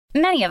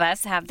Many of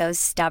us have those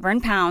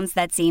stubborn pounds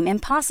that seem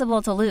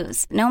impossible to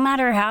lose, no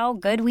matter how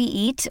good we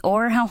eat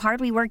or how hard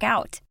we work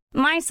out.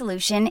 My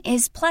solution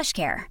is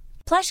PlushCare.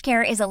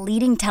 PlushCare is a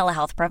leading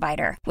telehealth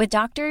provider with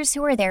doctors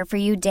who are there for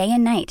you day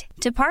and night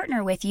to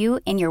partner with you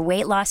in your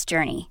weight loss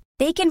journey.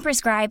 They can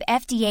prescribe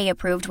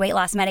FDA-approved weight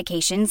loss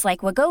medications like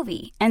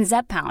Wegovy and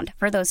Zepbound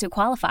for those who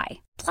qualify.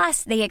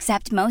 Plus, they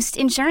accept most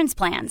insurance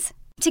plans.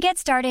 To get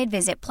started,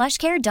 visit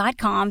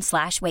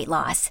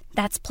plushcare.com/weightloss.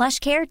 That's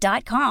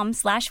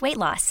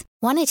plushcare.com/weightloss.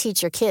 Want to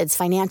teach your kids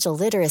financial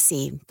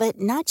literacy, but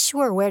not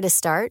sure where to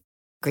start?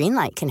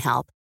 Greenlight can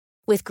help.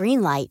 With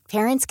Greenlight,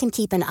 parents can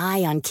keep an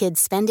eye on kids'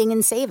 spending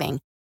and saving,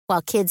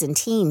 while kids and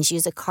teens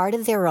use a card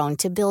of their own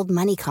to build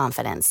money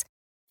confidence.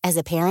 As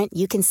a parent,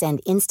 you can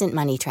send instant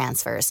money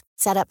transfers,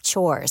 set up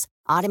chores,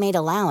 automate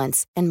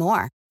allowance, and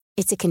more.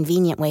 It's a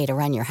convenient way to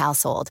run your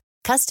household,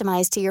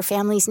 customized to your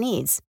family's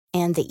needs,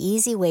 and the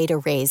easy way to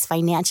raise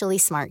financially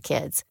smart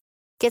kids.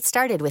 Get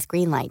started with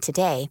Greenlight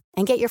today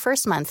and get your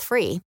first month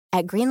free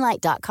at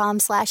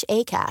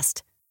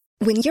greenlight.com/ACAST.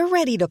 When you're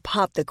ready to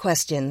pop the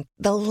question,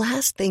 the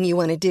last thing you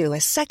want to do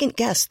is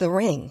second-guess the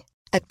ring.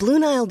 At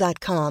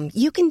BlueNile.com,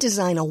 you can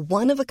design a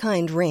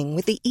one-of-a-kind ring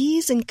with the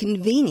ease and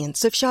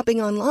convenience of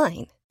shopping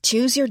online.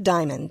 Choose your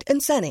diamond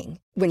and setting.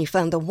 When you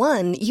find the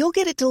one, you'll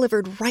get it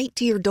delivered right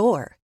to your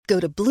door. Go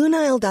to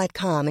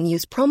BlueNile.com and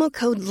use promo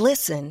code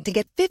LISTEN to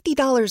get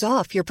 $50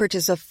 off your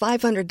purchase of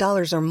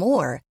 $500 or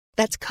more.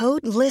 That's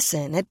code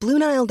LISTEN at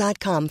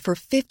BlueNile.com for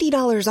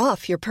 $50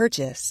 off your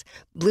purchase.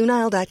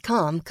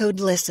 BlueNile.com, code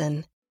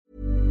LISTEN.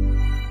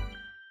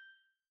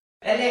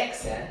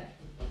 Alexa,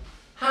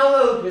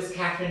 how old was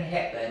Katharine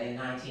Hepburn in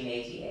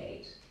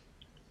 1988?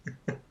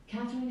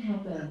 Katharine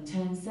Hepburn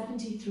turned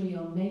 73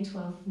 on May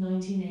 12,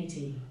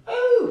 1980.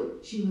 Oh!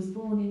 She was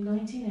born in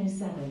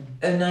 1907.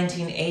 Oh,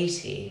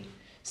 1980.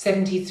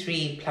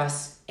 73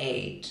 plus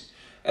 8.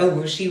 Oh,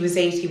 well, she was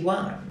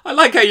 81. I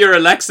like how your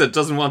Alexa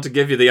doesn't want to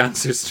give you the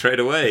answers straight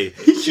away.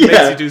 She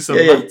makes you do some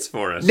maths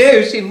for us.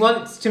 No, she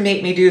wants to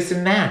make me do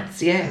some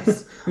maths,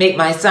 yes. Make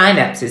my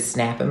synapses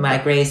snap and my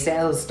grey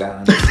cells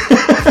dance.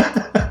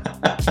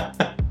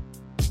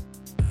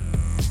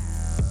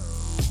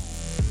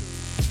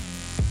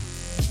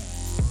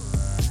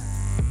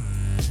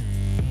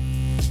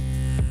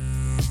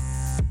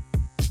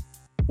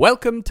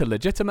 Welcome to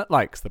Legitimate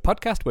Likes, the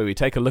podcast where we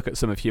take a look at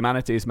some of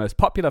humanity's most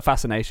popular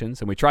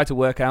fascinations and we try to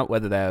work out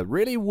whether they're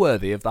really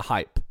worthy of the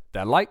hype.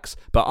 They're likes,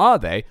 but are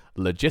they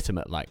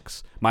legitimate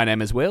likes? My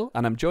name is Will,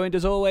 and I'm joined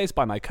as always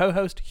by my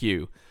co-host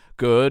Hugh.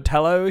 Good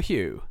hello,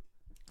 Hugh.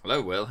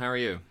 Hello, Will. How are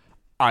you?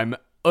 I'm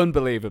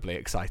unbelievably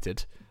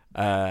excited.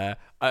 What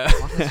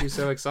has you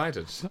so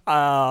excited?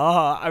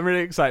 I'm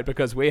really excited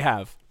because we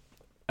have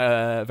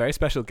a very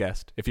special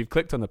guest. If you've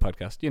clicked on the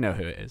podcast, you know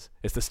who it is.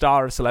 It's the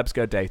star of Celebs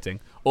Go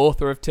Dating,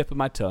 author of Tip of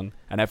My Tongue,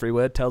 and Every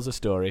Word Tells a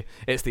Story.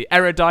 It's the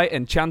erudite,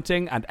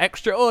 enchanting, and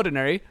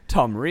extraordinary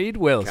Tom Reed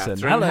Wilson.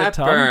 Katharine Hello,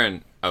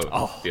 Hepburn.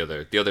 Tom. The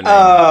other name.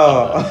 Sorry.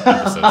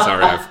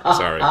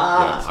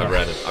 Yeah, I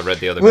read it. I read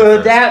the other.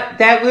 Well,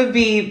 that would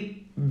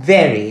be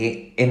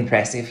very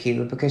impressive,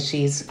 Hugh, because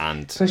she's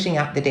pushing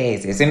up the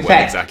daisies. In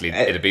fact, exactly,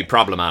 it'd be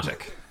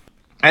problematic.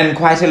 And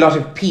quite a lot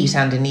of peat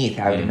underneath,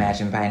 I would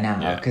imagine, by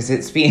now, because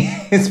it's been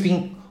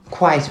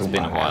quite a while. It's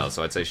been a while,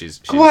 so I'd say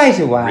she's quite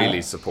a while.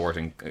 Really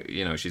supporting,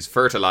 she's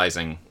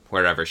fertilizing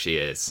wherever she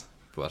is.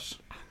 But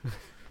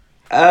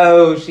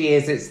oh, she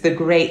is. It's the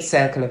great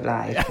circle of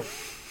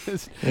life.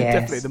 It's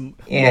definitely the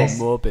more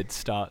morbid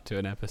start to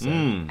an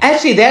episode.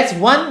 Actually, that's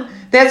one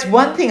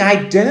thing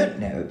I don't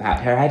know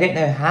about her. I don't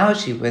know how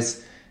she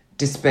was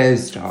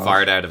disposed of.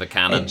 Fired out of a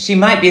cannon. She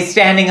might be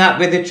standing up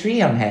with a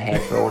tree on her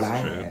head for all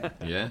I know.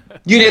 Yeah.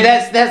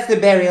 That's the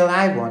burial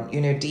I want,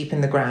 deep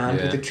in the ground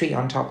with a tree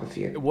on top of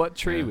you. What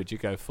tree would you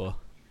go for?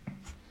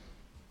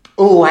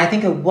 Oh, I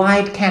think a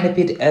wide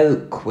canopied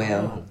oak,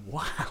 Will. Oh,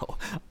 wow.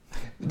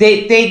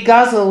 They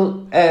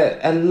guzzle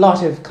a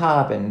lot of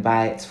carbon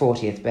by its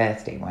 40th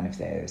birthday, one of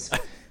those.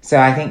 So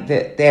I think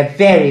that they're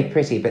very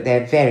pretty, but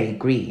they're very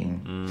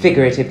green,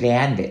 figuratively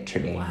and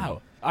literally.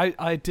 Wow.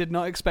 I did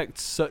not expect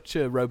such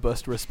a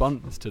robust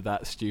response to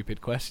that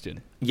stupid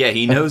question. Yeah,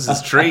 he knows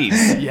his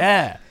trees.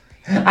 Yeah.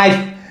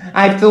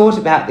 I've thought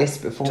about this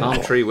before.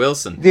 Tom Tree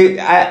Wilson.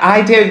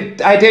 I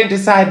don't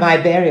decide my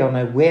burial on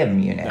a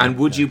whim, And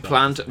would you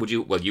plant? Well,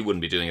 you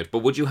wouldn't be doing it,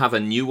 but would you have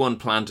a new one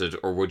planted,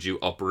 or would you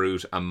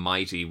uproot a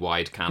mighty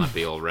wide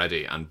canopy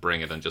already and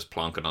bring it and just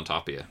plonk it on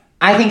top of you?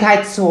 I think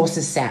I'd source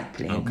a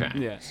sapling. Okay.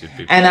 Yeah.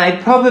 And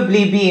I'd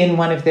probably be in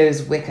one of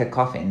those wicker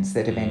coffins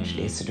that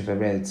eventually sort of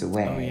erodes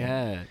away. Oh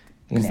yeah.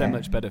 Because they're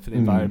much better for the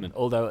environment.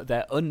 Although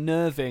they're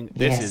unnerving.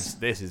 This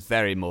is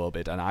very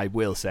morbid, and I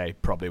will say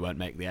probably won't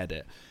make the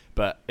edit.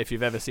 But if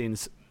you've ever seen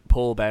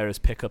pallbearers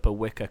pick up a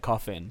wicker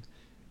coffin,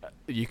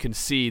 you can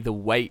see the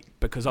weight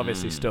because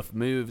obviously stuff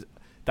moves.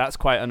 That's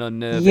quite an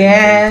unnerving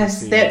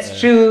Yes, thing to see,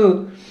 that's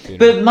true.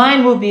 But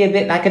mine will be a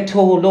bit like a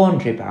tall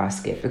laundry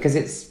basket because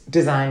it's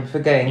designed for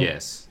going.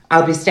 Yes.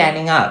 I'll be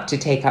standing up to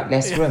take up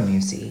less room,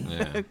 you see.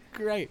 Yeah.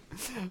 Great.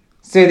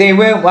 So they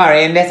won't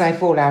worry unless I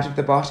fall out of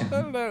the bottom.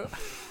 Oh no.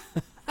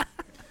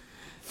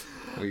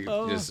 We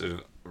just sort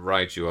of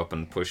write you up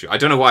and push you. I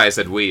don't know why I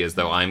said we, as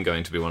though I'm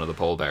going to be one of the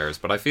pallbearers,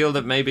 but I feel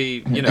that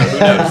maybe, who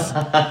knows?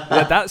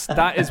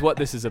 That is what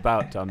this is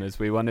about, Tom, is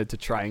we wanted to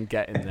try and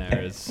get in there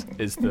as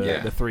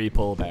the three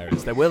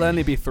pallbearers. There will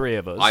only be three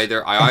of us. I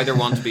either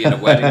want to be in a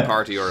wedding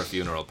party or a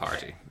funeral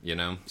party,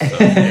 So,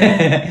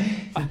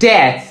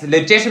 Death,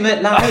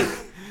 legitimate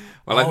life.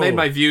 Well, I've made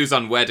my views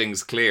on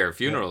weddings clear.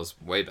 Funerals,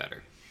 way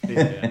better.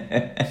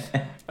 Yeah.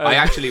 I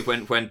actually,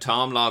 when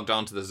Tom logged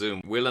onto the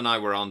Zoom, Will and I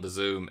were on the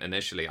Zoom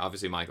initially.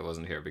 Obviously, Michael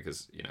wasn't here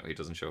because he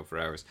doesn't show up for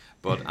hours.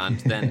 And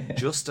then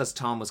just as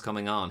Tom was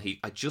coming on,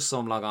 I just saw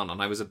him log on, and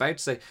I was about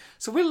to say,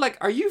 "So Will,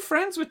 are you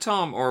friends with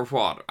Tom or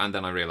what?" And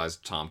then I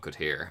realised Tom could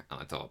hear,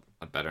 and I thought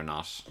I'd better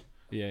not.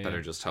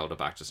 Better just hold it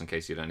back, just in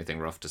case you had anything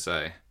rough to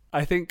say.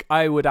 I think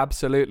I would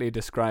absolutely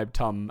describe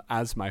Tom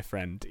as my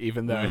friend,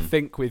 even though I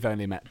think we've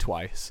only met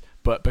twice.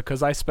 But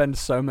because I spend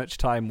so much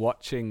time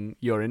watching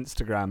your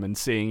Instagram and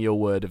seeing your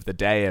word of the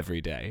day every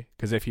day,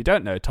 because if you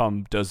don't know,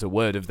 Tom does a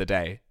word of the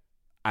day,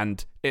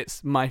 and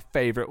it's my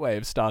favourite way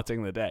of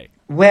starting the day.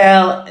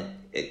 Well,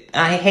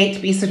 I hate to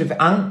be sort of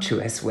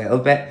unctuous, Will,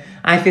 but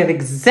I feel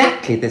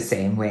exactly the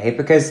same way,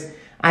 because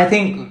I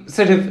think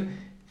sort of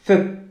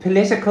for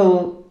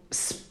political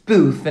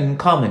spoof and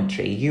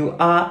commentary, you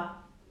are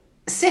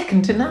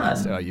second to none.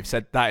 So you've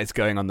said that is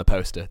going on the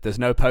poster. There's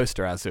no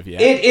poster as of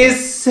yet. It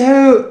is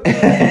so...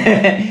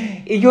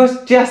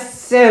 You're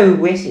just so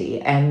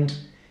witty, and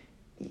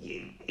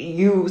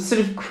you sort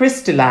of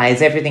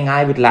crystallise everything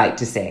I would like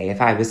to say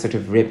if I was sort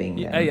of ribbing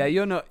them. Yeah,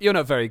 you're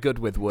not very good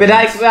with words. But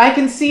I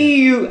can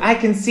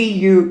see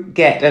you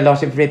get a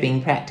lot of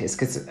ribbing practice,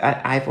 because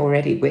I've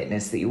already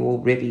witnessed that you all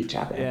rib each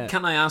other. Yeah.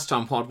 Can I ask,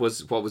 Tom, what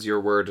was your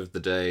word of the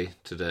day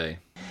today?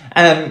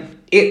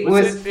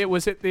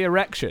 Was it the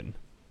erection?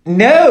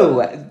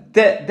 No,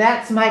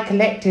 that's my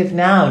collective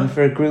noun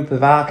for a group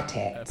of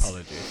architects.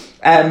 Apologies.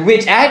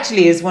 Which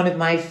actually is one of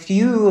my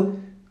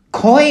few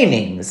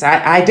coinings.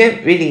 I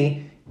don't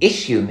really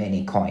issue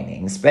many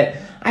coinings, but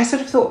I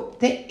sort of thought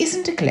there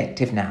isn't a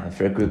collective noun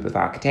for a group of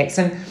architects.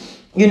 And,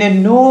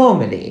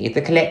 normally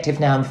the collective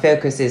noun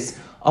focuses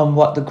on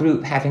what the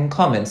group have in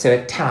common. So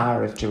a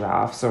tower of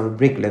giraffes or a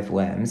wriggle of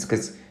worms,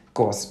 because, of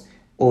course,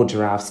 all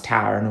giraffes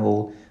tower and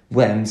all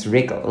worms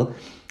wriggle.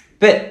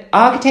 But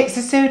architects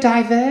are so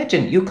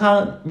divergent, you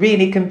can't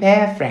really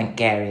compare Frank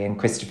Gehry and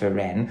Christopher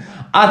Wren,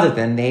 other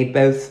than they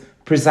both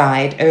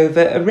preside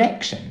over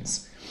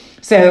erections.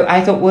 So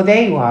I thought, well,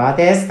 there you are,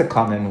 there's the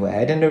common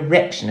word, an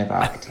erection of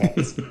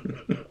architects.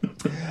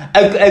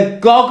 A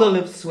goggle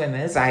of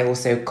swimmers, I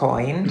also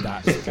coined.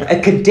 A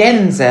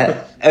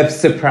cadenza of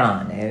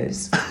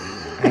sopranos,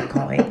 I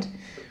coined.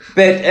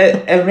 But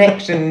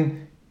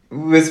erection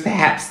was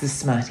perhaps the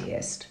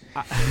smuttiest.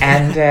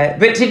 And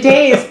but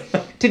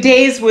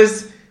today's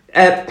was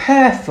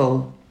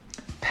purfle,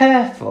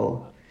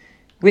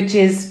 which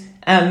is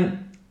a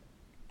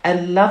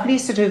lovely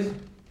sort of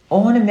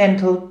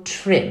ornamental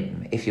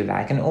trim, if you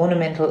like, an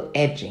ornamental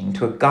edging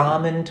to a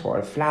garment or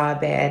a flower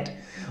bed,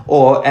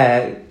 or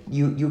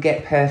you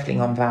get purfling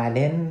on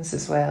violins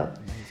as well.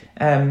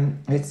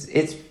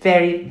 It's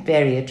very,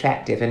 very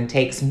attractive and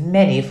takes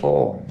many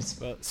forms.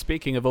 Well,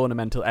 speaking of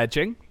ornamental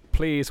edging,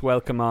 please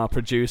welcome our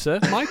producer,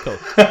 Michael.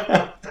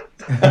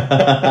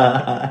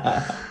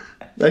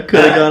 That could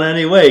have gone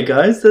any way,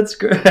 guys. That's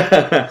great.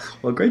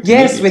 Well, great.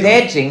 Yes, with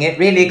edging, it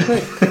really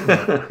could.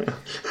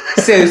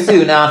 So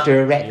soon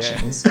after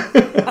erections.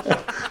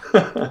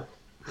 Yeah.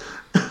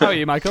 How are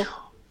you, Michael?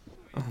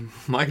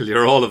 Michael,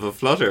 you're all of a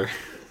flutter.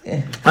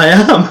 I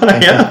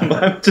am.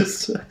 I'm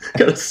just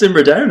got to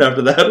simmer down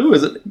after that. Ooh,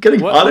 is it getting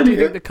hot in here? What do you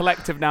think the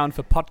collective noun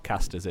for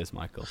podcasters is,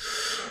 Michael?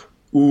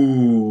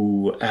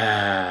 Ooh,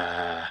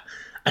 a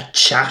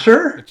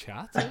chatter? A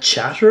chat? A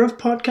chatter of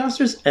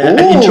podcasters?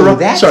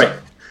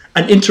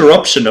 An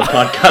interruption of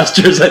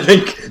podcasters, I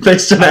think,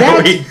 based on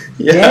how we...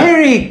 Yeah.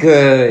 Very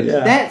good.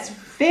 Yeah. That's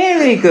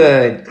very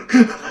good.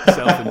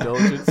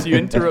 Self-indulgence. You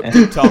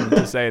interrupted Tom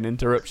to say an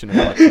interruption of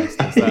podcasters.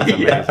 That's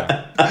amazing.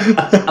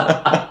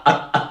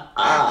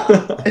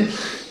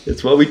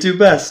 It's what we do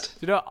best.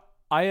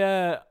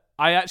 I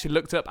actually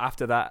looked up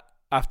after that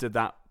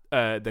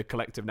the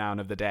collective noun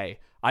of the day.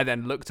 I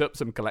then looked up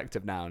some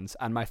collective nouns,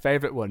 and my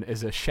favourite one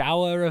is a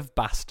shower of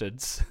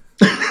bastards.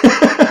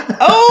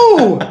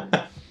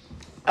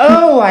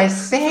 Oh, I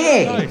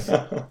say. Nice.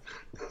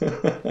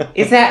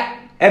 Is that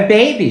a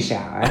baby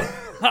shower?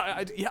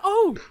 Yeah.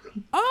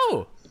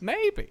 Oh,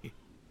 maybe.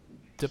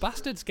 Do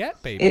bastards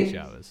get baby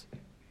showers?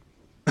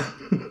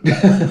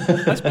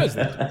 I suppose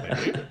they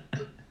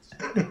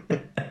do.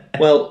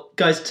 Well,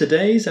 guys,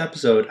 today's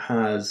episode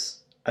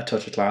has a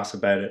touch of class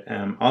about it.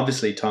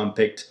 Obviously, Tom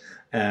picked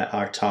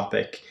our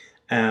topic.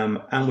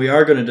 And we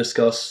are going to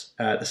discuss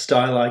the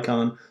style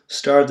icon,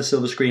 star of the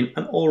silver screen,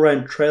 and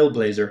all-round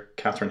trailblazer,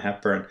 Katharine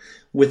Hepburn,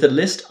 with a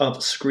list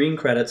of screen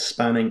credits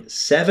spanning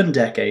 7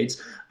 decades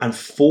and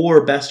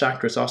 4 Best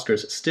Actress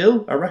Oscars,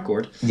 still a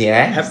record.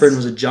 Yes. Hepburn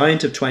was a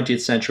giant of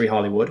 20th century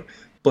Hollywood,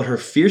 but her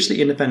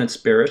fiercely independent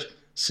spirit,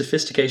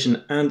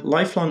 sophistication, and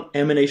lifelong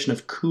emanation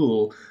of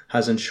cool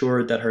has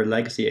ensured that her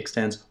legacy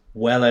extends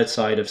well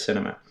outside of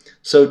cinema.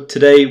 So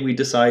today we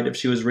decide if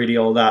she was really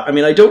all that. I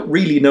mean, I don't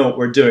really know what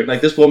we're doing.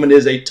 Like, this woman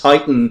is a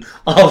titan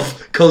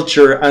of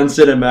culture and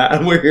cinema,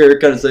 and we're here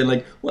kind of saying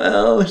like,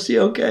 well, is she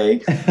okay?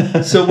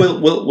 So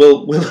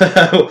we'll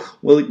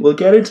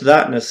get into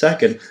that in a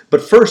second.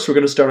 But first, we're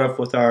going to start off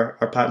with our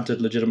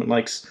patented legitimate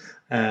likes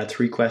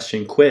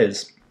 3-question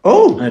quiz.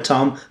 Oh,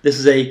 Tom, this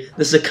is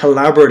a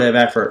collaborative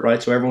effort,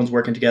 right? So everyone's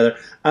working together,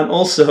 and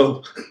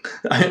also,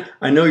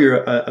 I know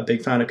you're a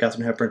big fan of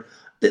Katharine Hepburn.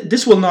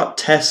 This will not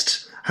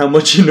test how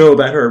much you know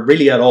about her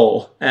really at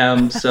all.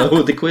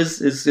 So the quiz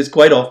is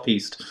quite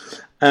off-piste.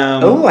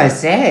 I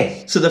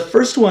say. So the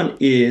first one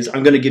is,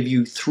 I'm going to give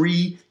you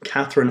 3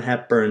 Katharine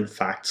Hepburn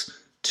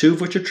facts, 2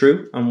 of which are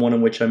true and 1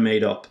 of which I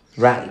made up.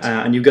 Right.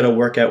 And you've got to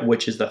work out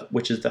which is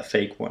the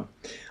fake one.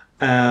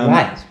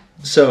 Right.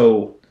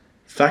 So,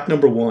 fact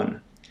number 1.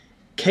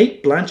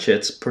 Cate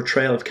Blanchett's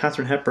portrayal of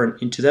Katharine Hepburn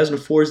in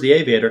 2004's The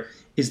Aviator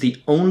is the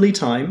only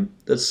time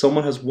that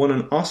someone has won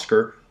an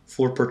Oscar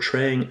for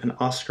portraying an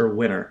Oscar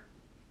winner.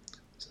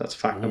 So that's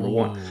fact number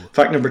 1.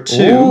 Fact number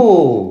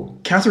 2.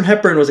 Katharine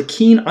Hepburn was a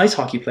keen ice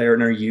hockey player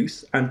in her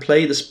youth and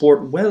played the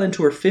sport well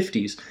into her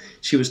 50s.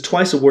 She was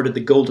twice awarded the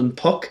Golden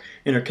Puck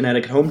in her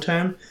Connecticut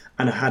hometown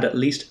and had at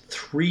least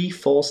 3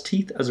 false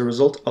teeth as a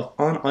result of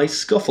on-ice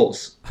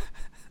scuffles.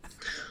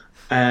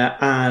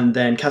 And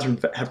then Katharine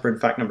Hepburn,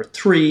 fact number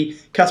 3.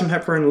 Katharine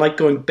Hepburn liked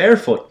going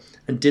barefoot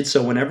and did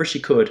so whenever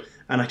she could,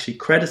 and actually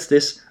credits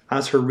this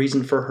as her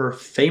reason for her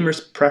famous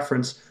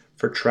preference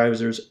for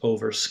trousers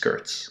over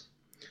skirts.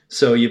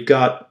 So you've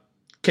got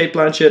Cate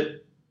Blanchett,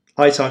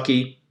 ice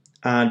hockey,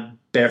 and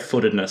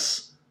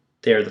barefootedness.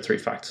 They are the 3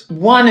 facts.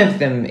 One of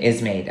them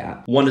is made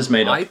up. One is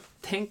made up. I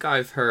think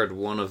I've heard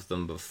one of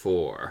them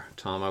before.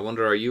 Tom, I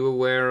wonder, are you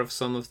aware of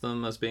some of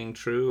them as being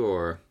true,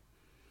 or...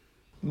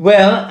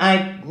 Well,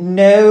 I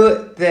know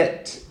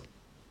that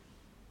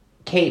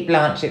Cate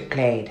Blanchett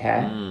played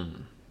her.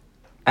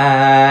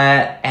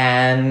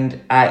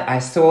 And I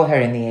saw her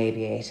in The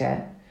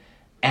Aviator.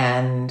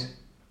 And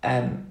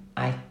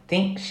I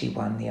think she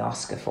won the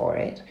Oscar for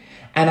it.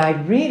 And I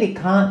really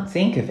can't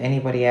think of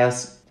anybody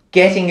else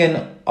getting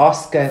an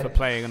Oscar for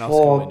playing an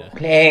Oscar winner.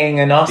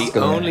 The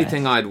only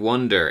thing I'd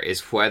wonder is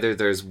whether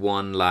there's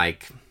one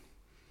like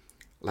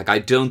I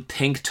don't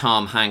think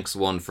Tom Hanks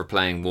won for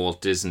playing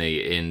Walt Disney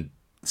in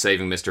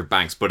Saving Mr.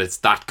 Banks, but it's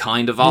that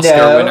kind of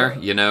Oscar winner,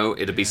 you know?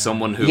 It'd be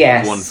someone who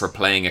won for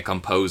playing a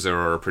composer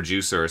or a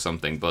producer or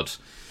something, but...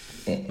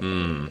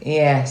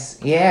 Yes.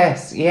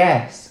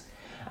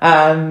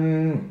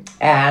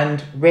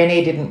 And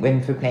Renee didn't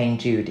win for playing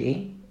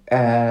Judy,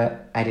 I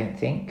didn't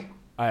think.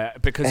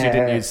 Because you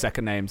didn't use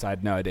second names, I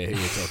had no idea who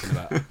you were talking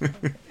about.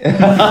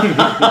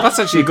 That's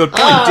actually a good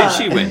point. Did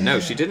she win? No,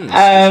 she didn't. Did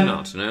she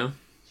not? No?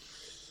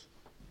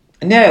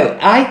 No,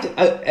 I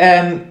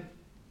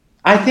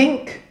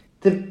think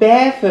the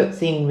barefoot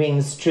thing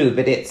rings true,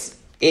 but it's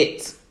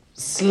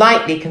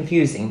slightly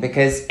confusing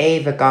because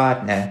Ava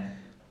Gardner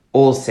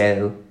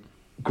also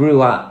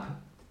grew up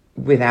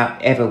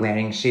without ever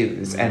wearing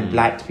shoes and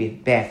liked to be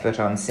barefoot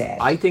on set.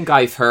 I think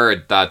I've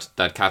heard that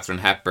Katharine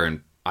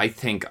Hepburn, I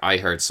think I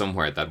heard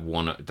somewhere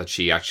that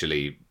she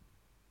actually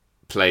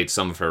played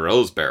some of her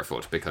roles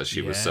barefoot because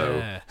she was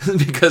so...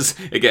 because,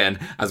 again,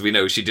 as we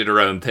know, she did her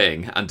own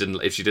thing and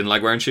if she didn't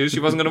like wearing shoes, she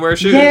wasn't going to wear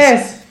shoes.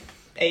 Yes,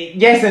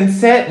 and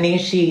certainly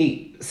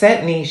she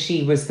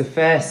was the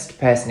first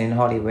person in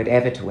Hollywood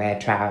ever to wear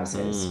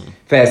trousers.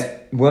 First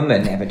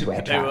woman ever to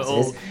wear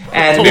trousers.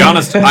 And to be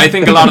honest, I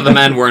think a lot of the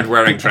men weren't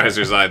wearing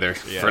trousers either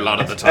for a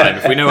lot of the time.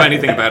 If we know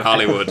anything about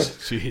Hollywood,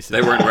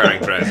 they weren't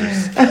wearing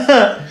trousers.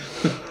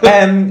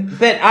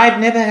 But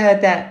I've never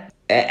heard that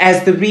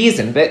as the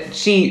reason. But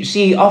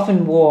she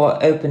often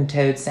wore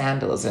open-toed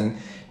sandals and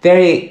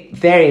very,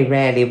 very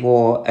rarely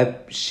wore a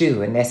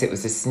shoe unless it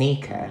was a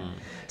sneaker.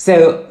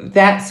 So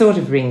that sort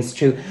of rings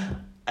true.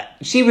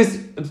 She was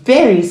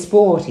very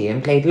sporty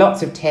and played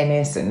lots of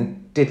tennis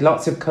and did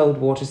lots of cold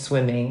water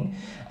swimming.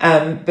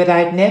 But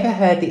I'd never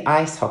heard the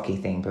ice hockey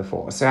thing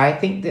before. So I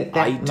think that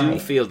I do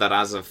feel that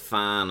as a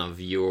fan of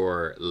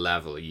your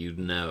level, you'd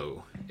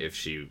know if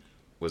she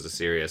was a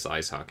serious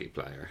ice hockey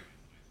player.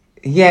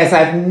 Yes,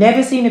 I've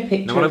never seen a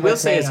picture now, what of I will her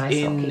say is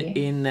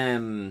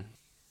in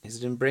is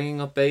it in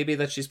Bringing Up Baby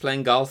that she's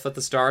playing golf at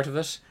the start of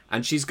it?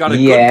 And she's got a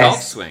good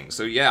golf swing.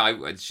 So yeah,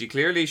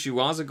 she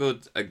was a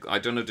good... I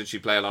don't know, did she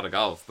play a lot of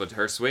golf? But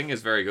her swing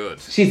is very good.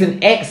 She's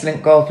an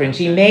excellent golfer, and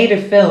she made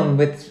a film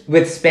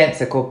with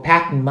Spencer called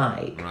Pat and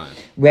Mike,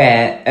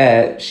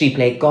 where she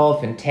played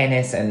golf and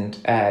tennis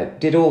and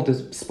did all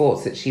the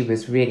sports that she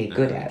was really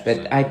good at.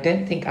 But I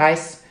don't think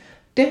ice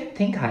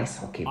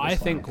hockey was I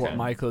think what them.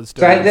 Michael's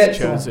done is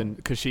chosen...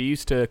 Because she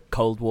used to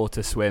cold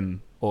water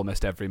swim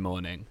almost every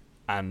morning.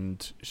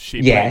 And she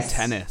played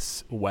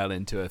tennis well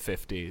into her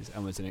 50s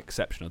and was an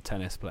exceptional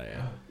tennis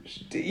player.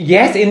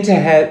 Yes, into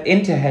her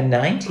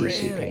 90s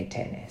she played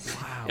tennis.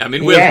 Wow. Yeah, I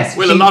mean,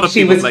 will a lot of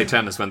people play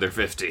tennis when they're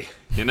 50,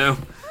 you know?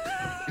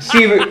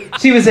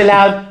 She was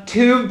allowed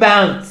 2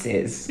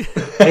 bounces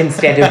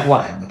instead of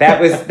 1.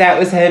 That was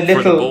her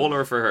little... For the ball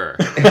or for her?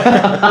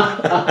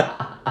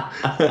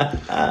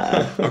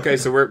 Okay,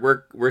 so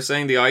we're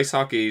saying the ice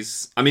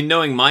hockey's. I mean,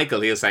 knowing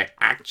Michael, he'll say,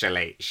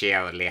 actually, she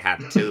only had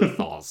 2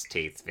 false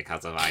teeth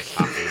because of ice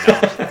hockey,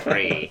 not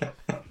 3.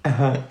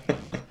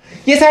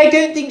 Yes, I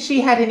don't think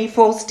she had any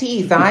false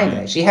teeth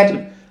either. She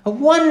had a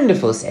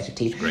wonderful set of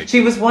teeth. Great.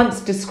 She was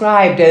once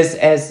described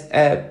as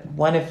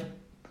one of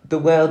the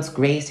world's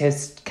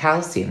greatest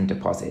calcium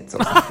deposits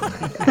or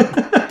something like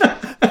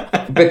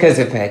that. Because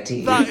of her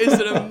teeth. That is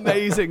an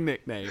amazing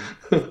nickname.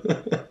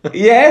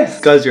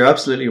 Yes. Guys, you're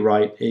absolutely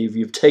right, Eve.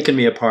 You've taken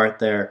me apart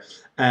there.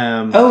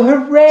 Oh,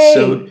 hooray!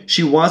 So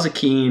she was a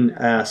keen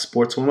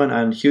sportswoman,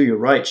 and Hugh, you're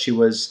right. She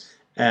was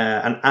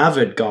an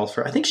avid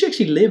golfer. I think she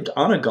actually lived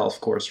on a golf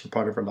course for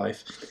part of her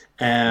life.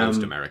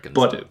 Most Americans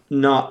but do.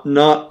 Not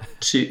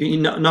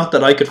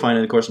that I could find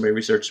in the course of my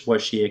research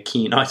was she a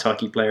keen ice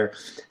hockey player.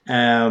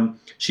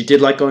 She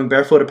did like going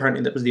barefoot.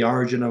 Apparently, that was the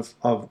origin of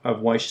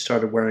why she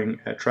started wearing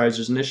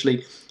trousers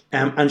initially.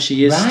 And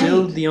she is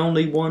still the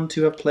only one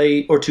to have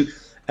played, or to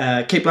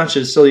Kate Blanchett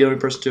is still the only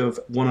person to have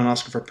won an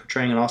Oscar for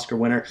portraying an Oscar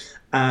winner.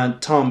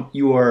 And Tom,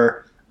 you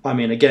are, I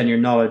mean, again, your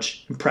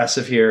knowledge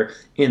impressive here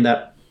in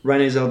that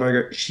Renée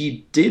Zellweger,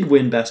 she did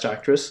win Best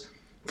Actress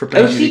for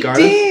playing Judy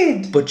Garland.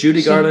 Did. But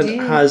Judy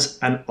Garland has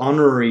an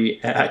honorary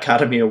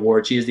Academy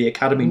Award. She has the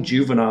Academy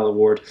Juvenile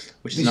Award,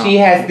 which is not. She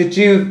has the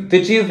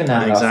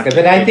juvenile Oscar,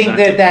 but I think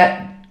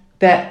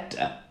that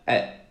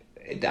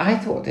I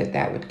thought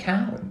that would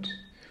count.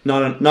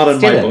 Not in my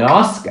Still book. an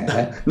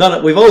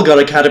Oscar. We've all got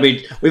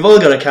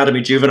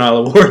Academy Juvenile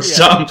Awards,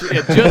 Tom.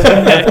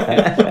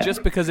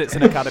 Just because it's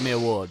an Academy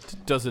Award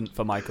doesn't,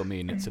 for Michael,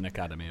 mean it's an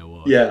Academy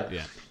Award. Yeah.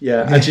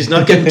 And she's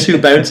not getting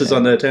 2 bounces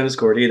on the tennis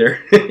court either.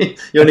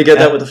 You only get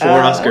that with the 4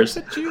 Oscars. What's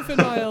a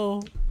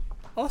juvenile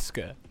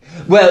Oscar?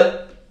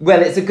 Well,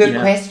 it's a good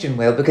question,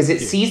 Will, because it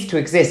ceased to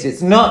exist.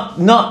 It's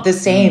not the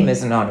same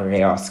as an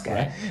honorary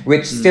Oscar,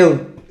 which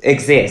still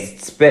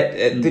exists, but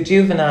the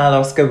juvenile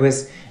Oscar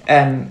was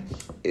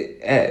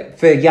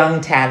for young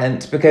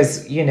talent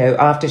because,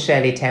 after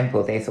Shirley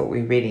Temple, they thought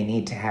we really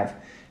need to have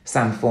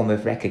some form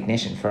of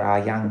recognition for our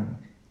young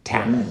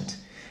talent.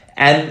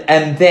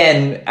 And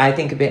then I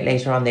think a bit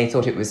later on they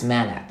thought it was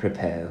mal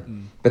apropos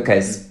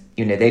because,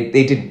 they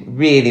didn't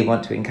really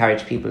want to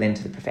encourage people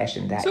into the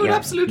profession that young. So it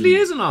absolutely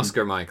is an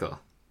Oscar, Michael.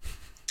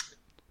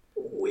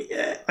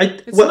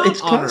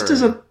 It's classed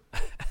as a...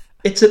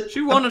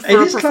 She won it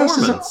for a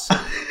performance.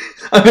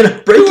 I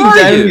mean, breaking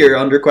down here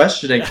under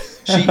questioning.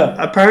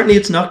 Apparently,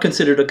 it's not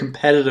considered a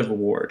competitive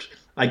award.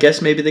 I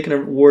guess maybe they can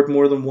award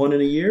more than one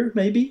in a year.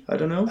 Maybe, I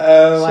don't know.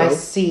 Oh, I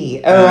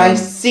see. I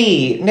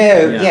see.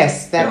 No,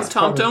 yes, that's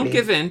Tom, probably... don't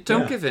give in.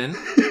 Don't give in.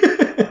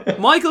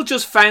 Michael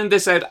just found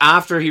this out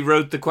after he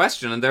wrote the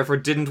question and therefore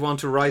didn't want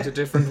to write a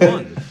different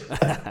one.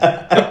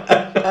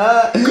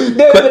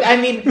 No, but I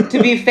mean,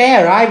 to be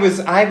fair, I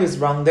was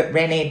wrong that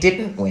Renée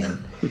didn't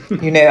win.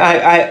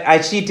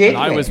 She did. And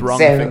I was wrong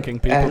thinking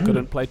people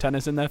couldn't play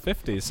tennis in their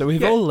 50s. So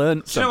we've all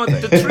learnt something.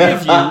 You know what? The 3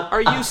 of you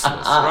are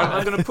useless. Right?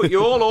 I'm going to put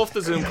you all off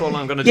the Zoom call. And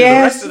I'm going to do the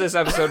rest of this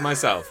episode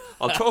myself.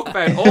 I'll talk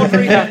about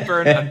Audrey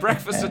Hepburn and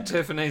Breakfast at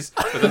Tiffany's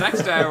for the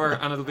next hour,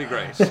 and it'll be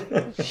great.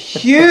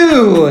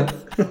 Hugh!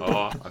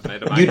 I've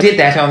made a You did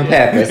that on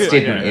purpose,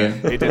 didn't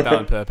you? He did that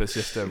on purpose,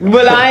 just to...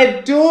 Well, I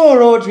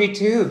adore Audrey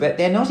too, but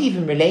they're not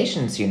even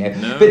relations,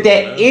 No, but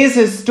there is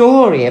a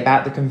story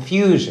about the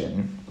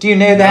confusion. Do you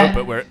know that?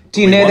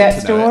 Do you know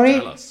that story?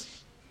 Tell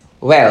us.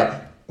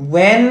 Well,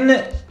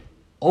 when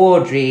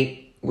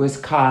Audrey was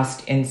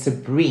cast in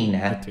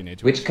Sabrina,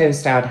 which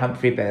co-starred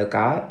Humphrey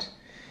Bogart,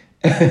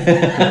 He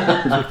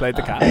played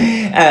the cat.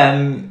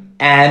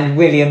 and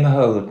William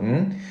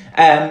Holden,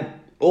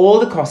 all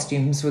the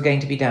costumes were going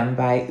to be done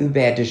by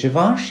Hubert de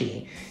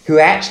Givenchy, who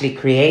actually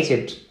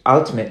created,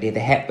 ultimately,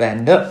 the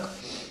Hepburn look.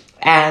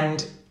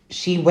 And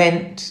she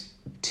went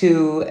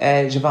to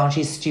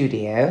Givenchy's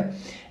studio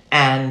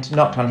and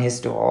knocked on his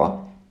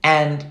door,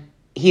 and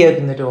he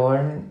opened the door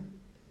and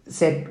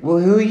said, "Well,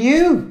 who are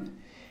you?"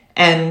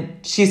 And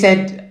she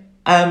said,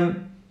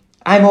 "I'm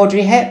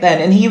Audrey Hepburn."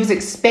 And he was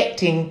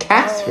expecting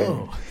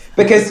Katharine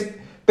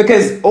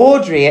because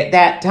Audrey at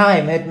that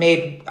time had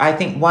made, I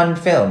think, one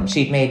film.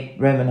 She'd made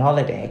Roman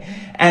Holiday,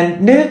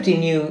 and nobody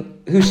knew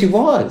who she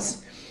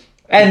was.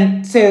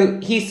 And so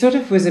he sort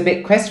of was a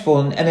bit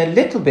crestfallen and a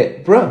little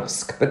bit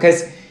brusque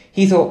because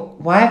he thought,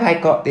 why have I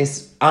got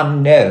this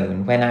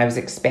unknown when I was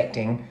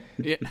expecting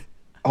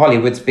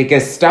Hollywood's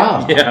biggest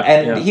star?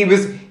 He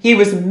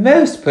was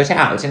most put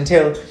out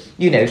until,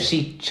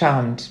 she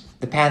charmed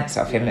the pants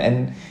off him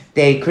and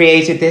they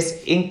created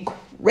this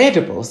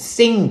incredible,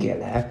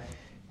 singular,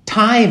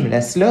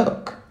 timeless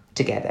look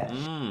together.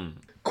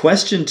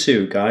 Question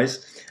 2,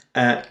 guys.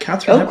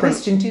 Katharine Hepburn,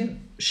 question 2.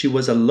 She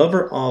was a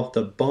lover of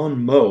the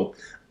bon mot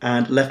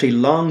and left a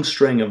long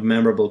string of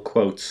memorable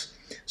quotes.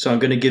 So I'm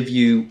going to give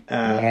you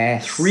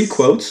 3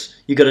 quotes.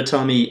 You got to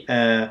tell me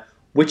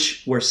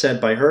which were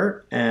said by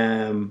her.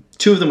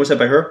 2 of them were said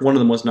by her. 1 of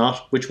them was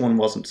not. Which one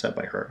wasn't said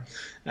by her?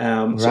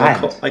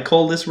 So I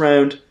call this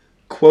round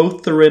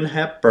Katharine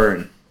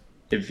Hepburn.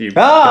 If you,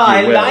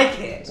 I will. like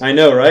it. I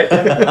know, right?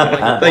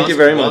 Thank you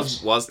very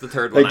much. Was the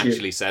third one Thank you.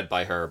 actually said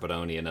by her, but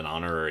only in an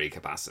honorary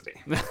capacity?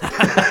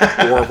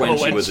 Or when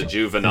she was a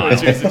juvenile?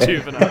 She was a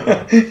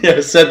juvenile.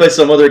 Yeah, said by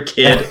some other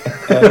kid.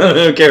 I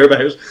don't care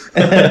about.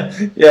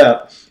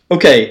 Yeah.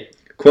 Okay.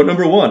 Quote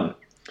number 1.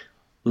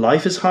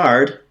 Life is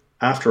hard.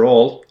 After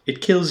all,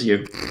 it kills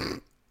you.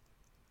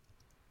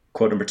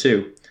 Quote number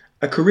 2.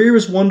 A career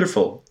is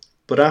wonderful,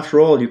 but after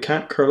all, you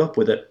can't curl up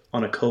with it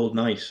on a cold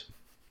night.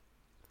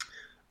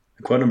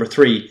 And quote number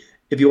 3.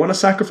 If you want to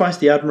sacrifice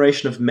the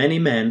admiration of many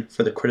men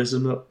for the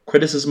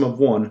criticism of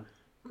one,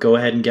 go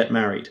ahead and get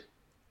married.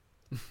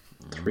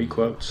 3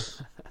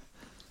 quotes.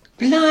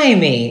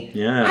 Blimey.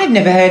 Yeah. I've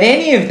never heard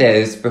any of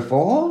those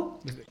before.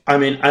 I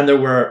mean, and there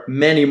were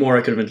many more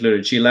I could have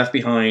included. She left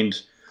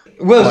behind...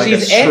 Well, like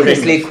she's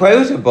endlessly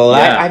quotable.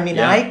 Yeah,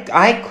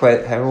 I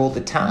quote her all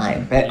the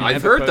time. But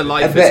I've heard the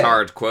life is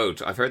hard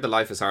quote. I've heard the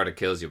life is hard, it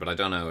kills you, but I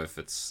don't know if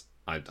it's...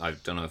 I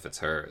don't know if it's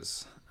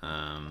hers.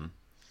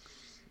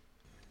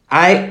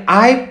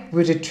 I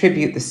would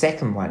attribute the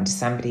second one to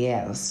somebody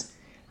else.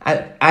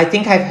 I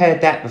think I've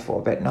heard that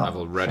before, but not. I've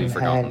already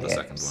forgotten the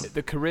second one.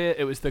 The career,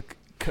 it was the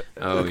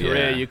yeah.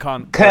 career you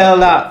can't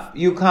curl up.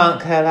 You can't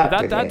curl up.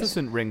 But with that it.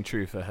 doesn't ring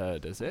true for her,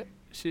 does it?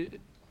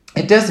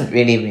 It doesn't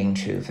really ring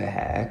true for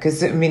her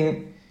because I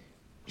mean,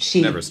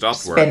 she never stopped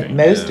spent working,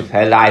 most of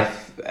her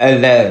life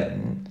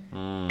alone,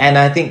 and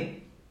I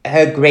think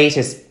her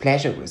greatest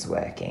pleasure was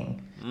working.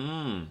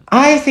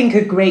 I think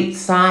a great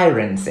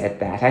siren said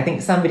that. I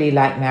think somebody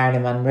like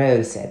Marilyn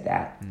Monroe said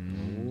that.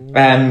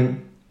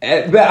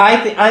 But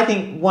I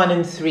think 1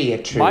 and 3 are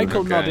true.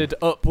 Michael nodded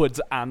upwards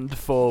and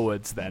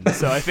forwards then,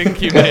 so I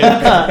think you may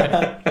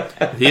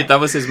have... That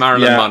was his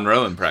Marilyn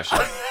Monroe impression.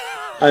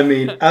 I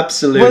mean,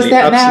 absolutely. Was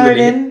that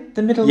absolutely. Marilyn,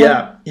 the middle one?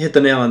 Yeah, you hit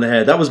the nail on the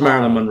head. That was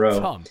Marilyn Monroe.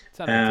 Tom.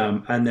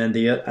 And then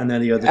the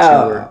other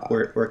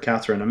two were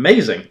Katharine.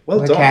 Amazing. Well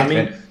done.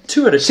 Katharine. I mean,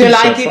 2 out of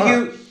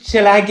 2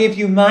 Shall I give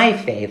you my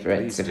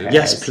favourites of hers?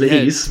 Yes,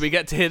 please. We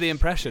get to hear the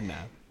impression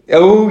now.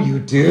 Oh, you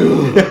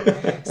do.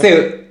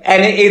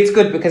 And it's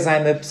good because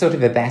I'm a sort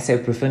of a basso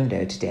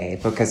profundo today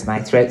because my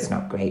throat's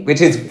not great, which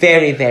is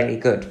very, very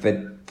good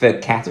for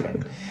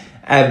Katharine.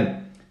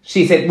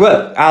 She said,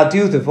 well, I'll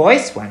do the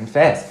voice one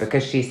first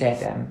because she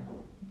said,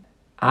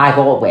 I've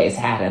always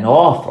had an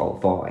awful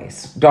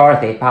voice.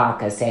 Dorothy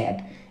Parker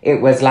said it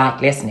was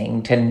like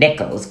listening to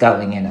nickels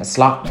going in a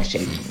slot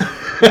machine.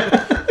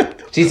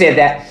 She said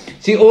that.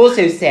 She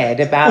also said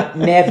about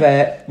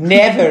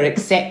never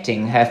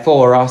accepting her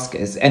 4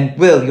 Oscars. And,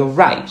 Will, you're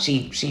right.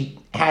 She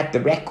had the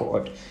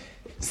record,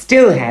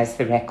 still has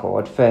the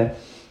record for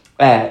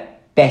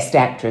Best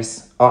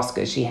Actress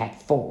Oscars. She had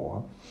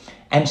 4.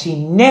 And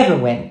she never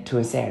went to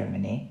a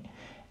ceremony.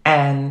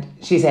 And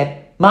she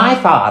said, my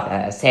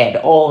father said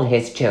all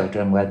his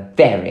children were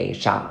very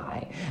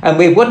shy. And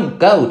we wouldn't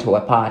go to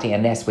a party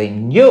unless we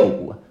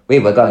knew we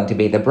were going to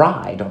be the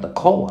bride or the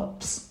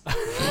corpse.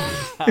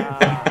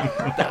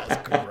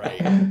 That's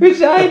great. Which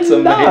That's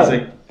love.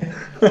 amazing.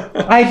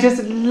 I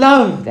just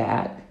love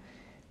that.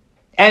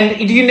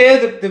 And do you know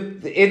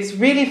that it's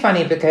really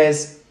funny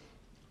because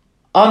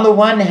on the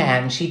one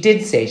hand, she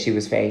did say she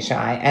was very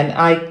shy, and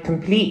I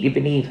completely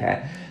believe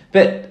her.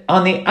 But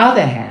on the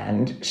other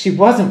hand, she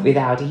wasn't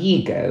without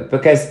ego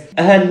because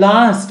her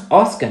last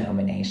Oscar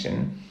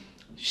nomination,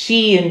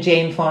 she and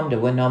Jane Fonda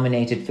were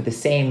nominated for the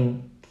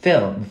same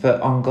film for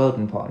On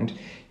Golden Pond.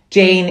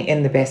 Jane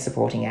in the Best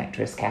Supporting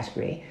Actress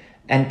category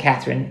and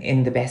Katharine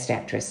in the Best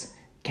Actress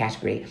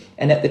category.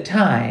 And at the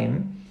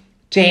time,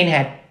 Jane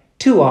had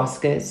 2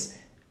 Oscars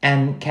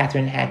and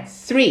Katharine had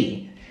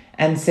 3.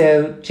 And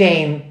so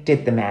Jane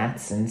did the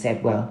maths and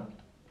said, well,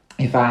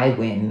 if I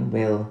win,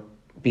 we'll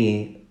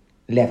be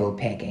level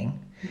pegging.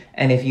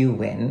 And if you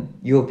win,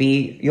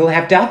 you'll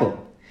have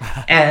double.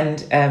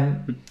 And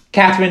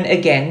Katharine,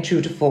 again,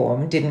 true to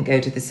form, didn't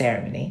go to the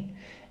ceremony.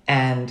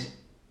 And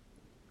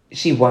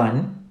she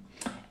won.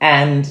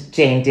 And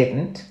Jane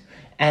didn't.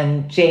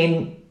 And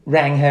Jane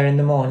rang her in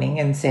the morning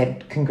and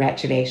said,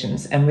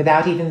 congratulations. And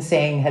without even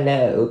saying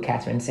hello,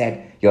 Katharine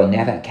said, you'll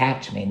never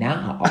catch me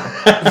now.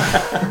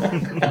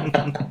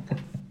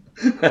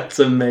 That's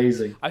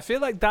amazing. I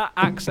feel like that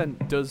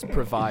accent does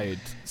provide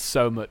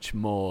so much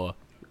more.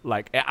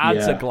 Like, it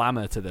adds a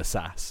glamour to the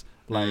sass.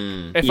 Like,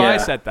 if I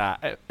said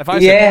that, if I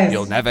said,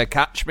 you'll never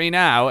catch me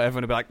now,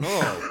 everyone would be like,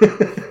 oh.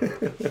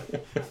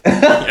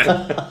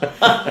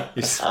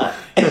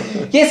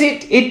 Yes,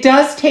 it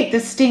does take the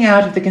sting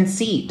out of the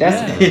conceit,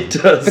 doesn't it? It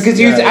does. Because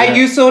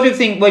you sort of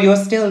think, well, you're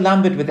still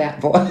lumbered with that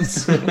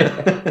voice.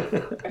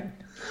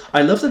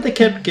 I love that they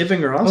kept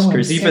giving her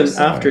Oscars even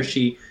sorry. after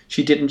she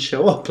didn't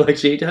show up. Like,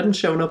 she hadn't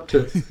shown up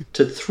to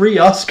 3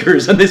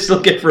 Oscars and they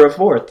still give her a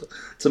 4th.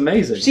 It's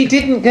amazing. She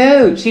didn't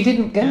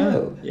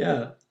go.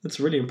 Yeah, that's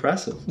really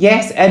impressive.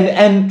 Yes,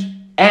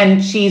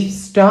 and she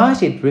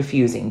started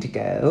refusing to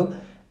go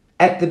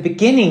at the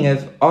beginning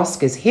of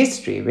Oscar's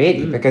history,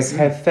 really, because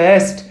her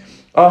first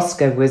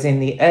Oscar was in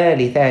the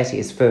early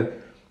 30s for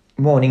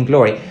Morning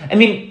Glory. I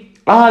mean,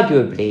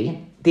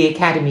 arguably, the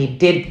Academy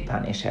did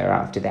punish her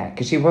after that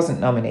because she wasn't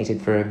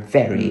nominated for a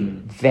very,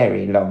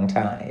 very long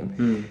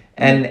time.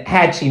 And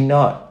had she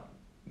not,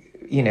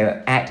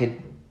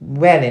 acted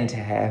well into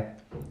her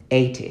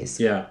 80s,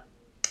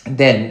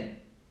 then,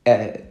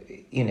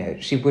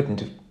 she wouldn't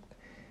have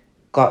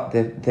got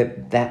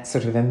that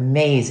sort of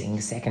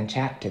amazing second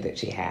chapter that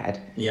she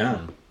had.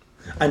 Yeah.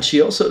 And she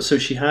also,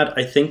 she had,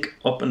 I think,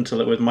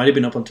 might have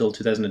been up until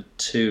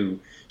 2002,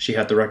 she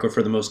had the record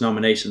for the most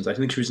nominations. I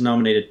think she was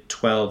nominated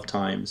 12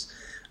 times.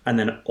 And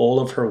then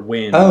all of her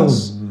wins. Oh,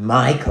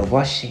 Michael,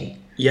 was she?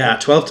 Yeah,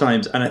 12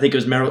 times. And I think it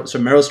was Meryl. So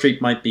Meryl Streep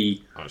might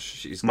be 20.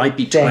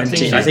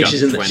 I think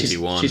she's in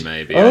 21, she's,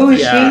 maybe. Oh, is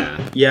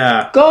she?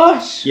 Yeah.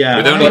 Gosh. Yeah.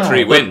 With only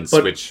 3 wins,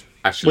 which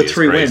actually with is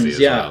 3 crazy wins,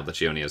 as well, that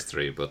she only has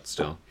 3, but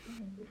still.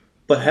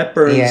 But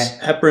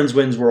Hepburn's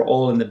wins were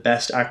all in the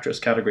Best Actress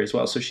category as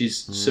well. So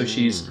she's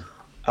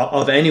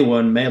of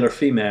anyone, male or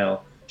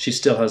female, she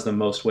still has the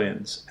most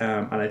wins.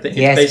 And I think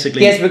it's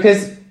basically... Yes,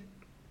 because...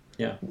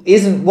 Yeah.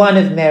 Isn't one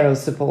of Meryl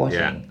supporting?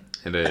 Yeah,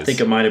 it is. I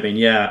think it might have been,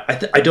 yeah.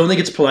 I don't think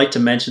it's polite to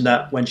mention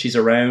that when she's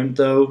around,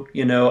 though.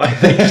 I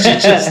think she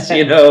just,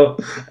 and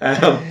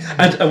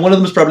one of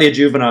them is probably a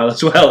juvenile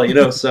as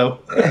well, so...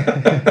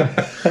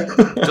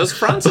 Does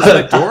Frances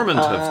McDormand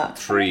have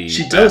 3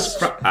 she best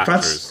does.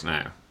 actors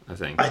now?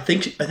 I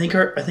think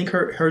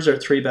hers are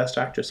 3 best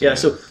actors. Yeah,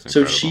 so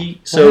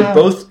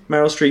both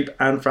Meryl Streep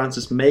and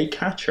Frances may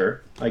catch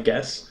her, I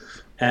guess.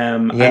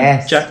 And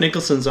Jack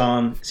Nicholson's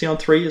on. Is he on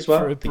 3 as well?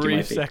 For a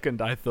brief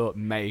second, I thought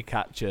May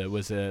Catcher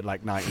was a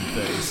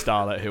 1930s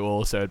starlet who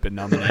also had been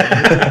nominated.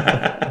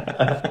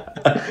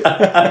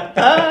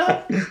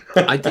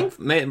 I think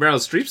Meryl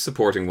Streep's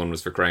supporting one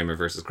was for Kramer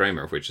versus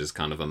Kramer, which is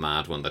kind of a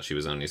mad one that she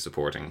was only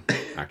supporting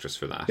actress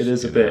for that. It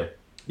is a bit.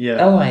 Yeah.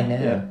 Oh, I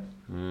know.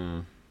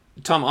 Yeah.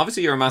 Tom,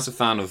 obviously you're a massive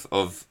fan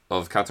of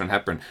Katharine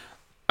Hepburn.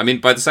 I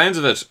mean, by the sounds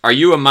of it, are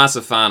you a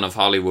massive fan of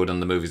Hollywood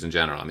and the movies in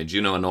general? I mean, do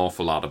you know an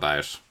awful lot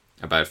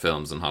about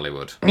films in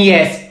Hollywood?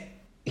 Yes,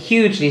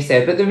 hugely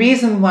so. But the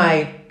reason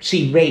why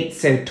she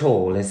rates so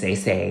tall, as they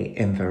say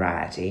in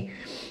Variety,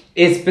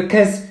 is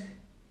because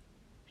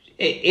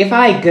if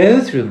I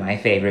go through my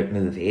favourite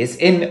movies,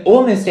 in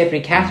almost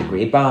every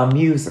category, bar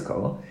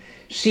musical,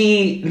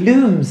 she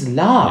looms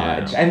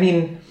large. Yeah. I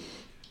mean,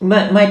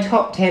 my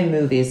top 10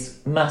 movies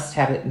must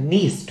have at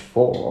least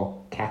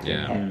 4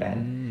 Katharine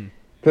Hepburn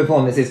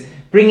performances.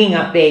 Bringing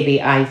Up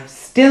Baby, I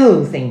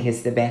still think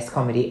is the best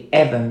comedy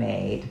ever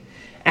made.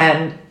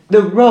 And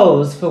the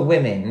roles for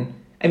women,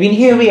 I mean,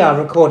 here we are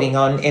recording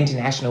on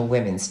International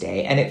Women's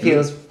Day, and it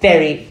feels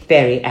very,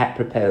 very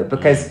apropos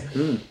because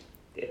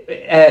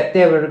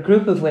there were a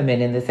group of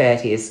women in the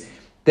 30s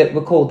that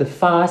were called the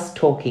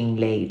fast-talking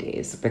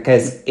ladies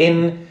because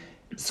in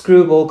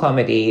screwball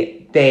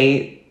comedy,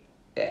 they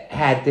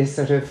had this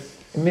sort of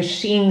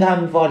machine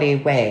gun volley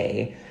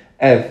way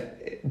of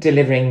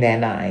delivering their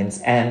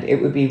lines, and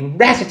it would be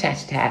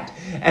rat-a-tat-a-tat,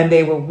 and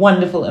they were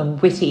wonderful and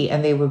witty,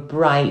 and they were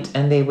bright,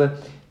 and they were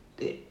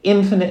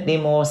infinitely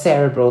more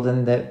cerebral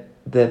than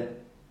the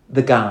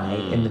guy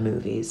in the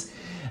movies.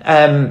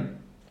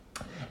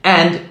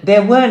 And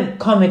there weren't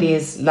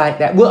comedies like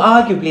that. Well,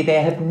 arguably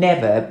there have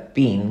never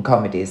been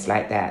comedies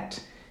like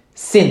that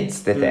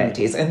since the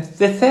 30s. And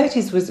the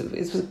 30s was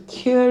a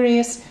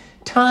curious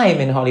time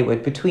in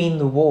Hollywood between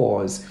the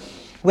wars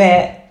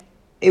where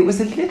it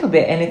was a little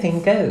bit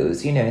anything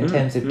goes, in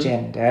terms of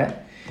gender.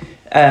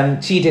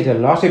 She did a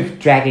lot of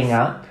dragging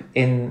up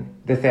in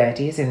the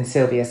 30s in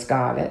Sylvia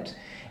Scarlett,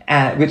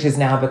 which has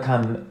now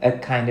become a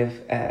kind of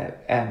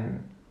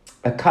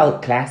a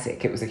cult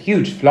classic. It was a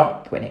huge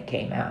flop when it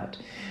came out.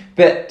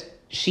 But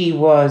she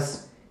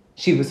was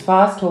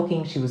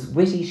fast-talking, she was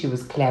witty, she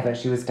was clever,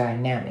 she was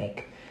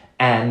dynamic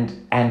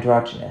and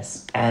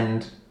androgynous.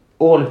 And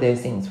all of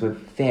those things were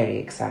very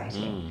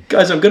exciting.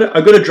 Guys, I'm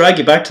gonna drag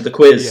you back to the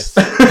quiz.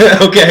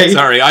 Yes. Okay.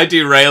 Sorry, I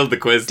derailed the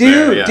quiz.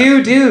 Do.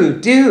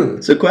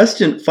 So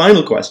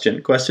final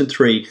question, question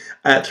 3.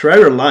 Throughout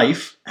her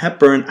life,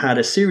 Hepburn had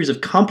a series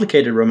of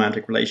complicated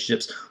romantic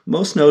relationships,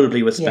 most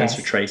notably with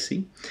Spencer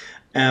Tracy.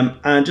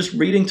 And just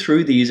reading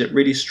through these, it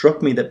really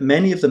struck me that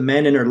many of the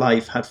men in her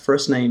life had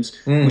first names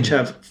which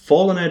have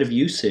fallen out of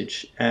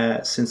usage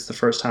since the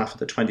first half of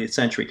the 20th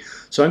century.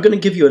 So I'm going to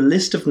give you a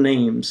list of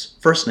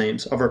first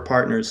names of her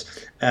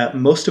partners,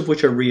 most of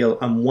which are real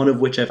and one of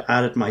which I've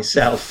added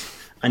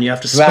myself. And you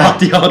have to spot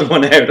the odd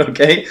one out,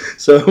 okay?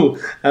 So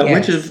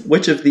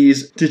which of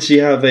these did she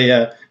have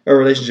a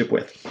relationship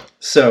with?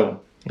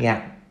 So,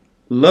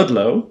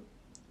 Ludlow,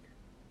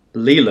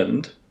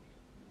 Leland,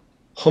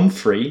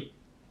 Humphrey,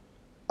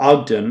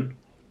 Ogden,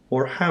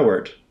 or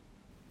Howard?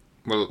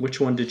 Well, which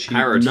one did she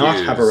Howard not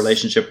Hughes. have a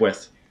relationship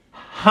with?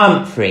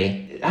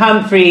 Humphrey,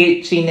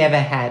 she never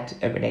had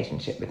a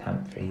relationship with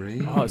Humphrey.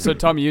 Really? Oh, so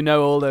Tom, you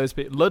know all those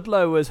people.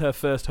 Ludlow was her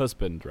first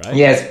husband, right?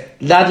 Yes,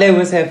 Ludlow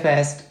was her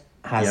first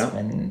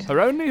husband.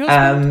 Her only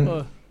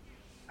husband?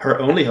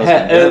 Her only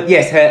husband?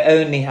 Yes, her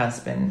only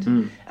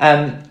husband.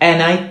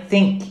 And I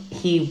think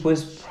he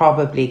was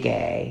probably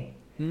gay.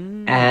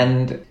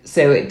 And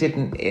so it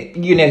didn't,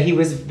 he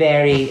was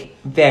very,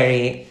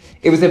 very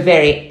it was a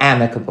very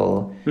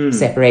amicable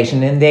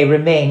separation, and they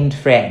remained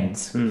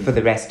friends for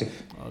the rest of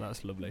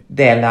that's lovely.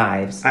 their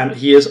lives. And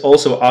he is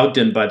also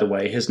Ogden, by the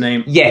way. His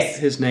name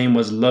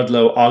was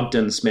Ludlow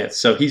Ogden Smith.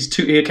 So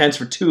he accounts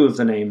for 2 of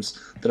the names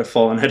that have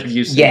fallen out of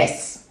use.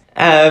 Yes.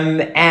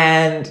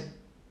 And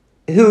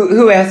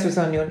who else was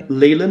on your list?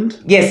 Leland?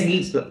 Yes,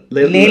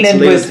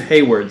 Leland was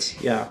Hayward's,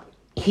 yeah.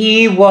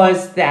 He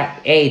was that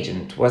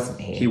agent,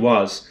 wasn't he? He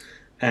was.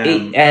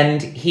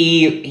 And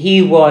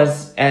he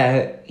was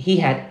he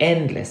had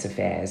endless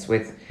affairs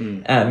with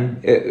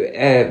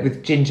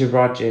Ginger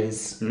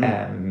Rogers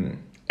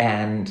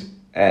and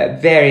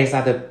various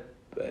other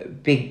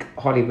big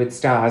Hollywood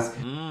stars.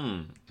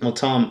 Well,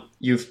 Tom,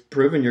 you've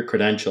proven your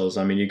credentials.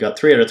 I mean, you got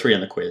 3 out of 3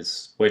 on the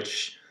quiz,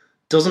 which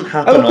doesn't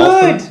happen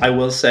often, I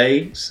will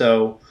say.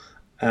 So,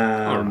 all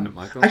right,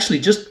 Michael. Actually,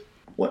 just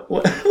what?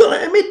 Well,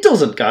 I mean, it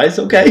doesn't, guys.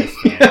 Okay,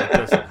 it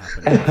doesn't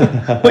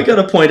happen. we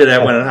gotta point it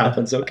out when it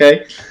happens.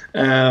 Okay.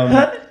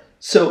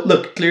 So,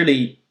 look,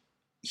 clearly,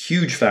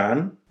 huge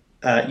fan.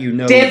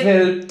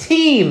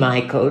 Devotee,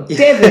 Michael.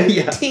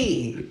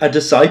 Devotee. A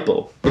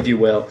disciple, if you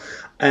will.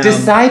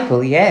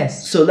 Disciple,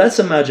 yes. So let's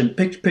imagine,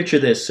 picture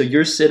this. So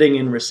you're sitting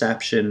in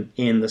reception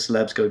in the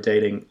Celebs Go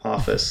Dating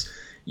office.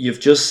 You've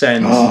just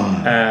sent...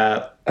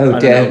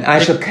 don't. I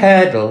shall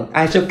curdle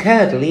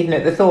even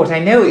at the thought. I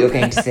know what you're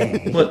going to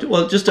say.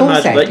 well, just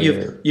imagine that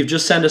you've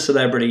just sent a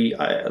celebrity,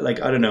 like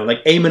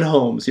Eamon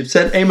Holmes. You've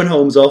sent Eamon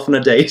Holmes off on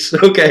a date,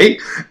 okay?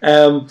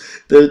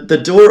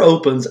 The door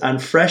opens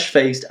and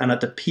fresh-faced and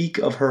at the peak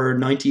of her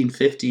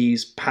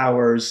 1950s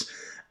powers,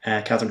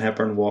 Katharine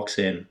Hepburn walks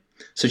in.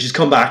 So she's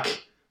come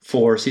back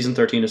for season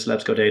 13 of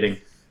Celebs Go Dating.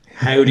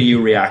 How do you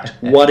react?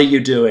 What are you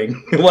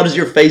doing? What does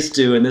your face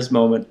do in this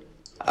moment?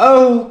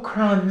 Oh,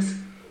 crumbs.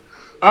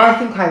 I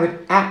think I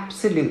would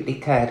absolutely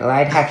curdle.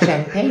 I'd have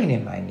champagne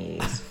in my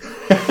knees.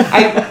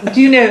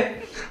 Do you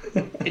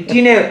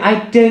know,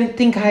 I don't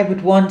think I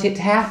would want it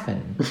to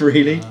happen.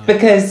 Really?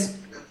 Because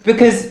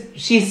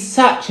she's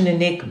such an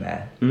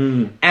enigma.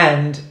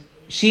 And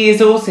she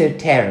is also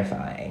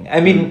terrifying.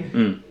 I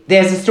mean,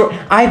 there's a story.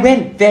 I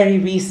went very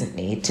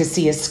recently to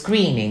see a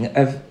screening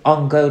of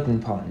On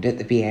Golden Pond at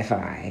the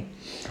BFI.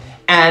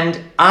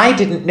 And I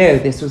didn't know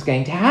this was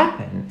going to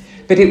happen.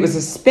 But it was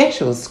a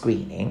special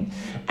screening,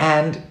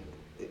 and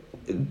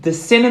the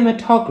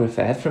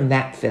cinematographer from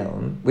that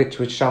film, which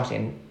was shot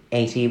in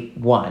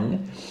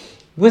 1981,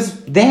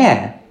 was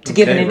there to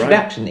give an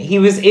introduction. Right. He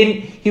was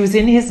in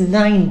his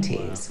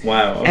 90s.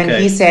 Wow. Okay. And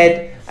he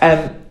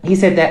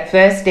said that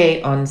first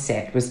day on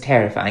set was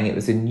terrifying. It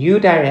was a new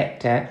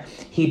director.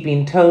 He'd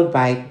been told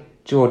by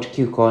George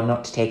Cukor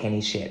not to take any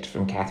shit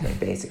from Katharine,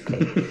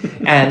 basically.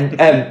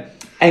 and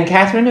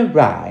Katharine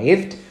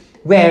arrived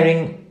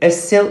wearing a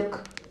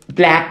silk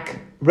black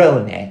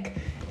roll neck,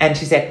 and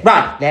she said,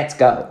 "Right, let's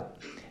go."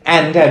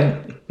 And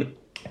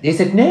they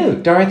said, "No,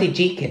 Dorothy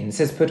Jenkins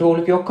has put all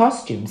of your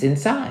costumes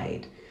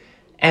inside,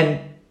 and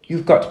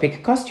you've got to pick a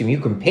costume. You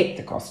can pick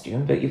the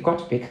costume, but you've got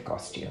to pick a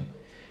costume."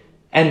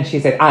 And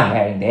she said, "I'm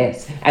wearing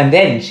this." And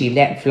then she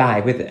let fly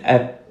with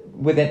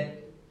an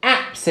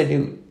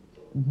absolute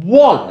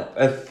wallop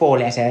of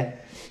 4-letter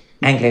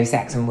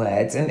Anglo-Saxon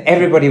words, and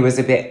everybody was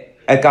a bit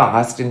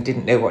aghast and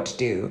didn't know what to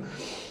do.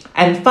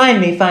 And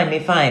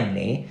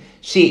finally,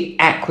 she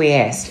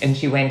acquiesced and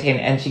she went in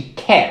and she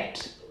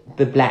kept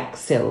the black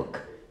silk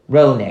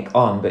roll neck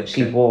on, but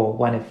she wore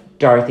one of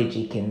Dorothy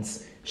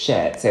Jenkins'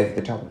 shirts over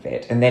the top of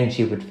it, and then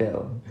she would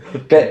film.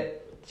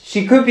 But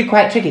she could be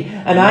quite tricky.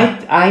 And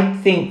I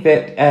think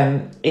that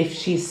if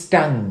she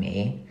stung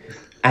me,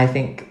 I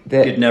think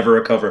that... You'd never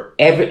recover.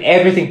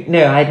 Everything...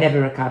 No, I'd never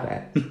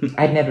recover.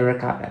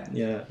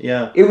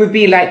 Yeah. It would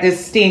be like the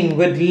sting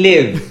would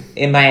live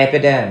in my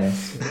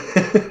epidermis.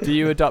 Do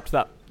you adopt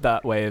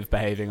that way of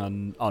behaving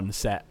on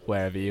set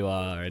wherever you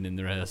are and in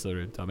the rehearsal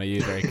room, Tom? Are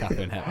you very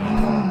Katharine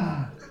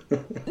Hepburn?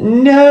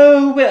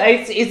 No, well,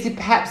 it's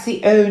perhaps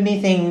the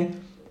only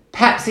thing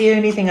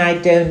I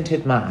don't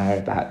admire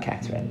about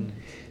Katharine,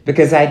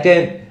 because I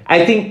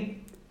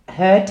think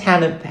her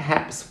talent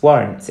perhaps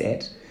warrants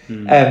it,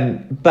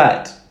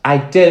 but I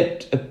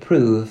don't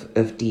approve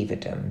of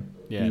divadom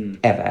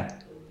ever.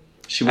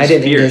 She was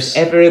fierce.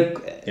 I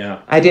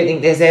don't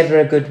think there's ever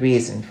a good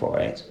reason for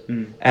it.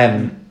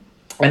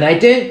 And I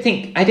don't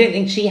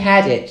think she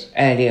had it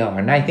early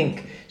on. I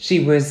think she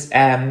was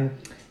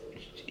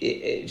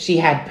she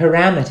had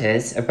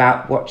parameters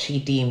about what she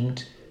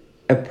deemed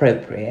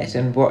appropriate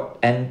and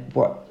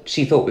what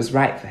she thought was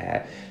right for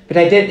her. But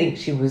I don't think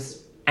she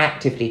was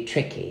actively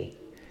tricky.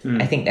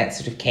 I think that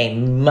sort of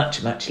came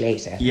much, much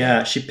later.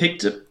 Yeah, she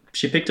picked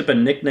up a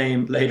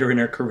nickname later in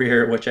her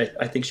career, which I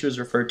think she was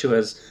referred to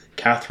as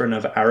Katharine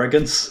of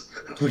Arrogance,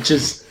 which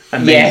is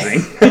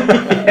amazing.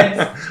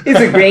 Yes. It's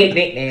a great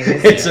nickname.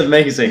 It's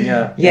amazing,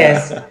 yeah.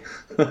 Yes.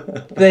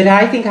 But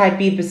I think I'd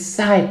be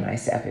beside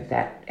myself if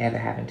that ever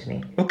happened to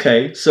me.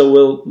 Okay,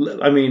 so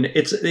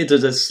it's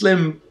a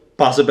slim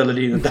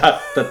possibility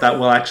that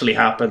will actually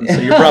happen. So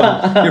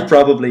you're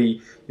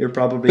probably. But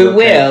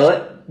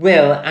okay.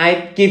 Will,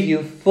 I give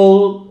you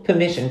full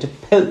permission to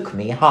poke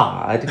me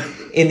hard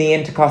in the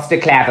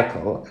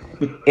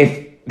intercostoclavicle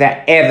if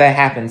that ever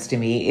happens to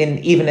me in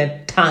even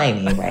a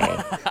tiny way.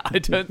 I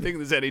don't think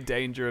there's any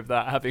danger of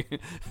that,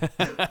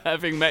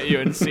 having met you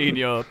and seen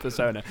your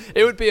persona.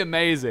 It would be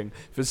amazing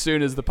if as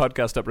soon as the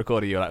podcast stopped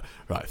recording, you're like,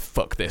 right,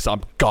 fuck this,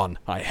 I'm gone.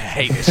 I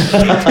hate this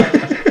shit.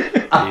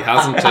 He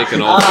hasn't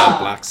taken off that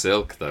black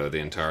silk, though, the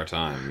entire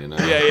time, you know?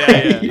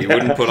 Yeah. He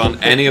wouldn't put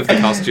on any of the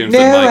costumes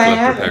that Michael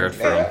had prepared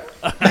for him.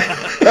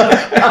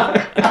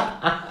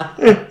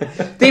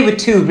 They were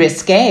too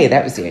risque,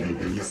 that was the only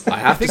reason. I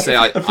have to say,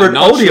 I'm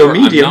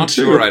not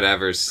sure I'd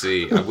ever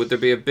see... would there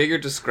be a bigger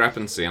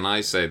discrepancy, and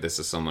I say this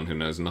as someone who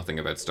knows nothing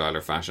about style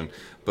or fashion,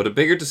 but a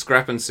bigger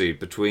discrepancy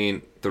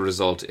between the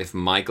result if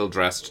Michael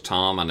dressed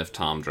Tom and if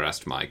Tom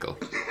dressed Michael?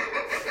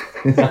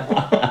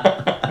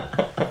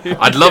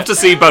 I'd love to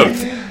see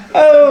both.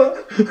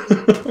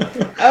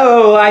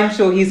 Oh, I'm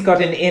sure he's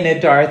got an inner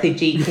Dorothy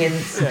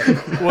Jenkins.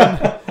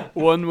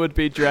 One would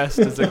be dressed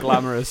as a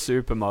glamorous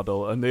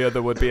supermodel, and the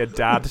other would be a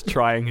dad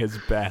trying his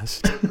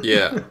best.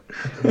 Yeah.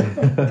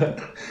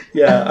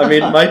 Yeah, I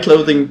mean, my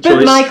clothing choice...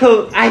 But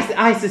Michael,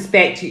 I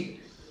suspect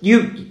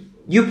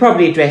you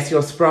probably dress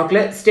your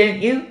sproglets,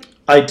 don't you?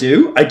 I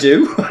do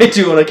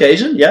on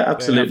occasion. Yeah,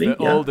 absolutely. They're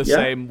all the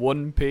same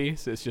one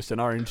piece. It's just an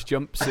orange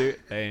jumpsuit.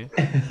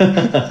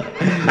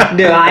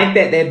 No, I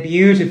bet they're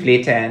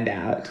beautifully turned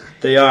out.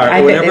 They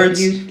are.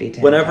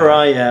 Whenever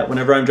out.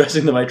 I'm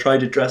dressing them, I try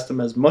to dress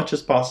them as much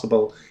as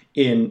possible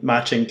in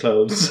matching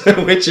clothes,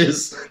 which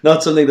is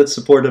not something that's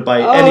supported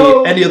by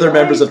any other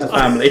members of the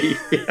family.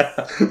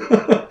 Yeah.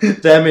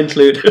 Them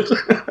included.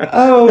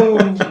 Oh,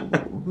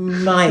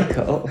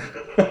 Michael.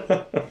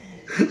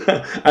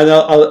 And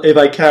I'll, if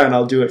I can,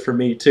 I'll do it for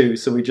me too.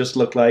 So we just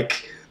look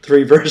like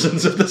three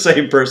versions of the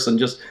same person,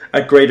 just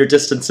at greater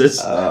distances.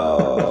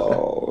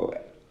 Oh.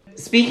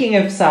 Speaking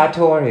of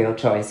sartorial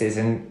choices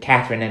and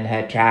Katharine and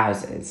her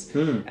trousers,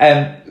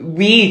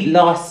 we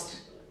lost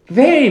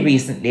very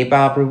recently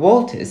Barbara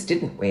Walters,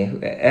 didn't we?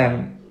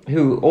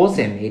 Who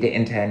also made it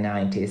into her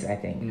 90s, I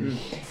think.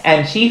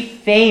 And she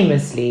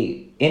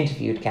famously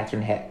interviewed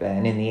Katharine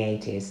Hepburn in the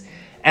 80s.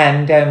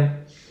 And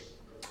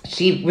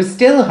she was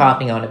still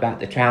harping on about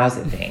the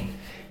trouser thing.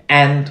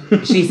 And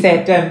she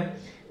said,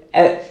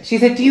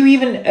 do you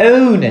even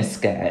own a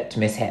skirt,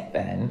 Miss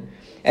Hepburn?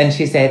 And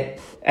she said,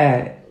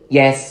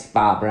 yes,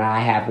 Barbara, I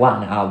have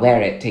one. I'll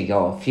wear it to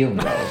your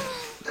funeral.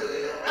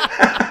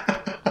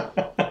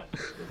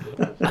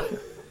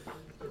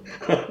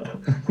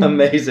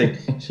 Amazing.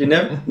 She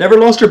never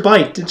lost her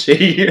bite, did she?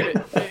 It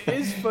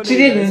is funny, she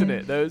didn't. Isn't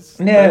it? Those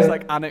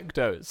like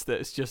anecdotes that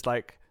it's just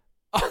like,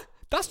 oh,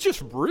 that's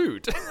just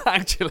rude,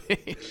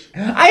 actually.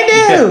 I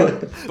know.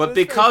 Yeah. But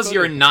because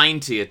you're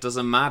 90, it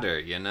doesn't matter,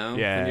 you know?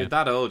 Yeah. When you're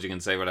that old, you can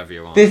say whatever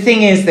you want. The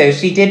thing is, though,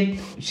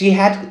 she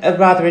had a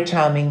rather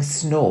charming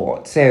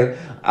snort. So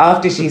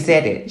after she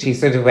said it, she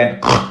sort of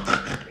went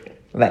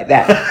like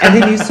that. And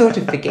then you sort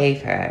of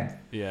forgave her.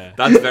 Yeah.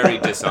 That's very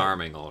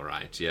disarming, all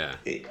right, yeah.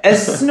 A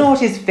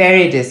snort is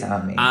very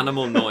disarming.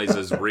 Animal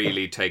noises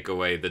really take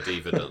away the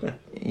dividend.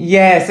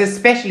 Yes,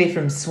 especially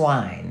from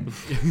swine.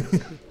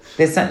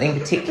 There's something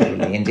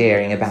particularly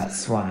endearing about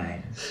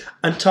swine.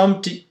 And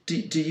Tom, do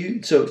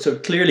you? So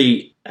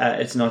clearly,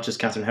 it's not just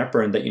Katharine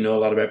Hepburn that you know a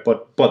lot about,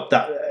 but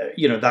that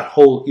that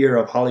whole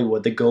era of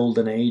Hollywood, the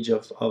golden age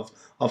of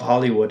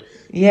Hollywood.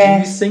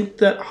 Yes. Do you think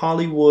that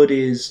Hollywood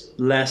is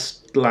less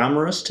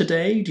glamorous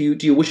today? Do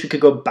you wish we could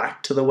go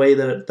back to the way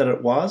that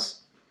it was?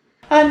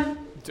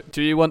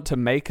 Do you want to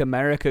make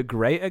America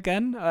great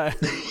again?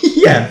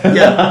 Yeah.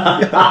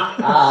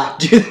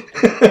 Do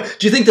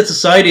you think that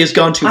society has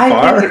gone too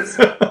far?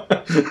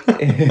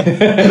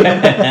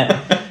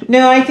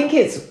 No, I think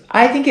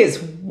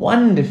it's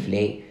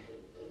wonderfully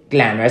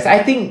glamorous.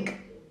 I think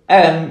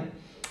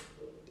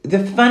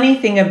the funny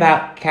thing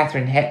about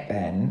Katharine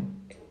Hepburn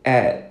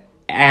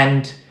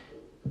and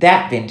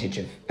that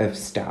vintage of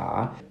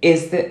star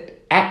is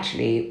that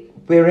actually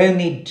we're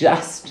only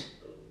just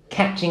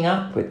catching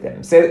up with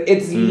them. So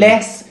it's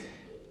less,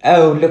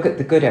 look at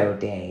the good old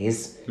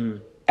days,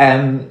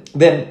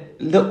 than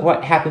look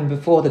what happened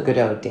before the good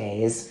old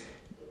days,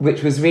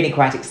 which was really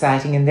quite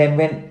exciting and then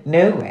went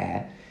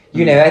nowhere.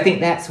 You know, I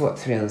think that's what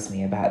thrills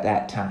me about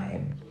that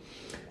time.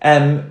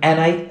 And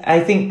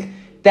I think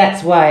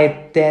that's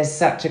why there's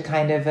such a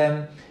kind of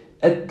a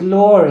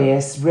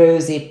glorious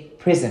rosy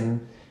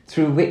prism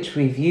through which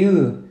we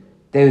view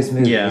those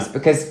movies,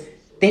 because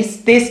they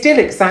still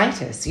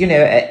excite us, you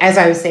know, as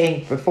I was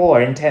saying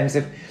before, in terms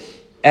of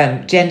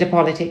gender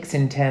politics,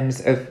 in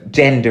terms of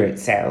gender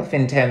itself,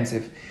 in terms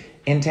of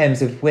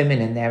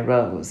women and their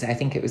roles. I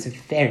think it was a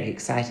very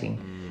exciting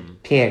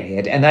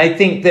period. And I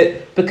think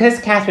that because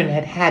Katharine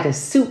had a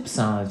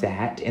soupçon of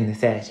that in the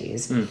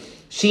 30s,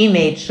 she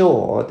made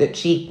sure that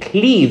she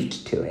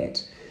cleaved to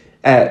it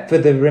for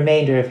the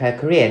remainder of her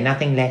career.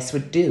 Nothing less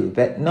would do,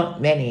 but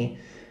not many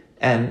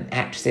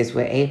actresses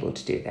were able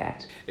to do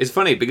that. It's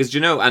funny because, you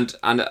know, and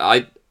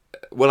I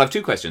have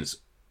two questions.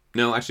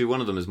 No, actually, one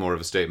of them is more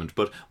of a statement.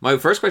 But my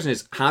first question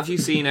is, have you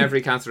seen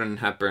every Katharine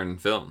Hepburn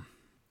film?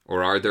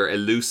 Or are there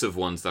elusive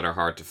ones that are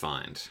hard to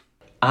find?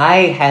 I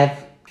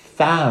have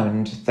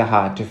found the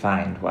hard to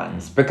find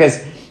ones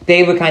because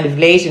they were kind of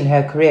late in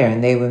her career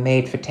and they were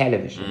made for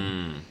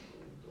television.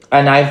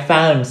 And I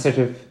found sort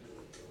of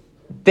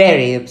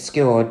very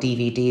obscure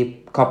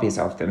DVD copies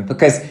of them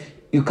because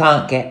you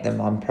can't get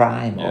them on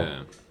Prime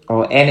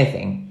or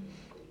anything.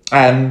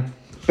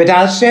 But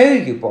I'll show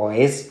you,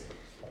 boys.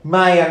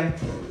 I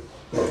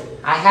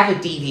have a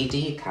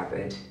DVD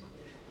cupboard,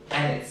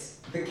 and it's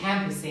the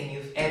campest thing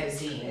you've ever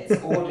seen.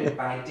 It's ordered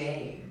by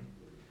Dame.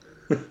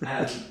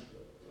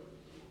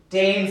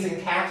 Dames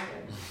and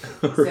Katharine.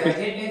 So I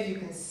don't know if you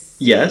can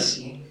see. Yes.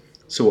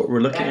 So what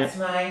we're looking That's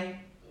at.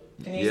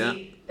 can you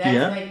see?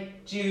 That's my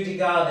Judy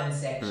Garland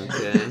section.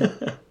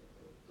 Okay.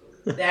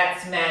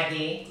 That's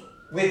Maggie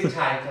with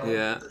title.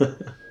 Yeah.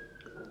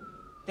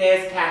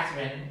 There's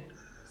Katharine.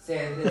 So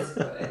there's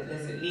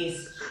at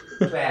least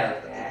 12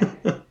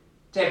 there.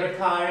 Deborah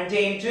Carr and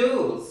Dame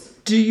Jules.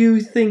 Do you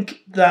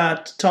think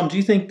that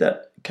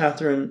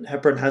Katharine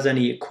Hepburn has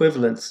any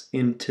equivalents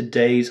in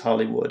today's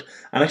Hollywood?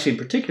 And actually, in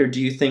particular,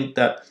 do you think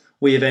that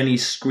we have any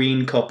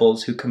screen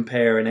couples who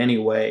compare in any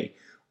way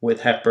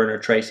with Hepburn or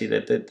Tracy,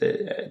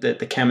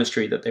 the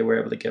chemistry that they were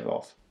able to give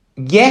off?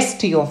 Yes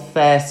to your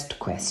first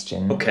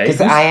question. Okay.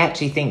 Because I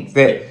actually think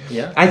that...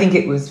 Yeah. I think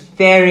it was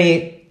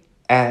very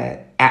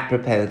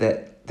apropos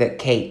that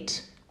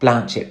Kate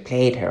Blanchett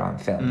played her on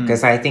film.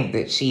 Because I think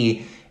that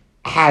she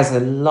has a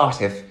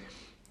lot of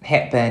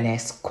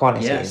Hepburn-esque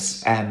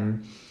qualities. Yes.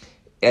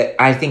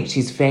 I think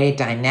she's very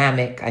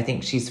dynamic. I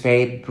think she's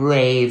very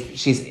brave.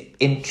 She's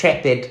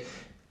intrepid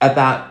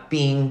about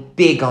being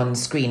big on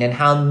screen and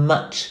how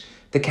much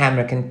the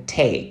camera can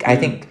take. I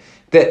think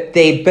that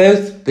they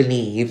both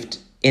believed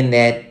in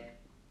their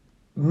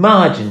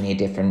marginally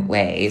different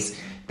ways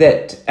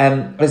that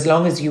as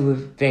long as you were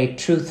very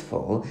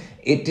truthful,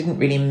 it didn't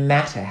really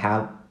matter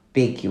how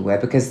big you were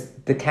because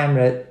the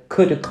camera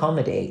could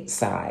accommodate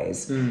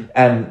size,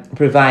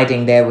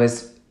 providing there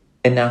was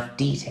enough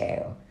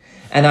detail.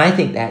 And I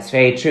think that's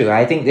very true.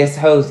 I think this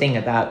whole thing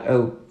about,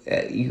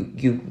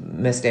 you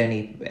must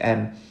only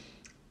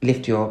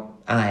lift your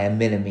eye a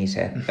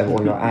millimetre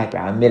or your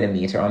eyebrow a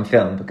millimetre on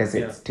film because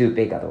it's too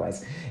big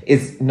otherwise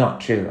is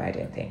not true, I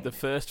don't think. The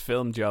first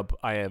film job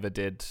I ever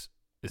did,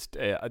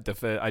 I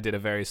did a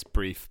very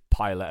brief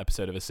pilot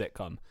episode of a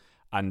sitcom,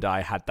 and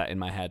I had that in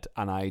my head,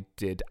 and I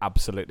did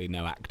absolutely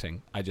no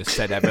acting. I just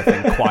said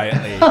everything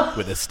quietly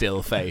with a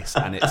still face,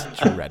 and it's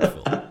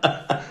dreadful.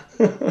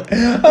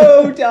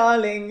 Oh,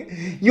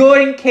 darling, you're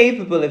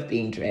incapable of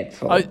being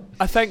dreadful.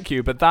 I thank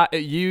you, but that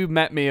you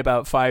met me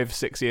about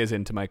 5-6 years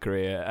into my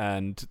career,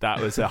 and that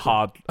was a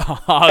hard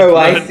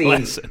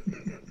lesson.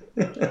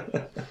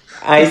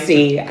 I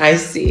see.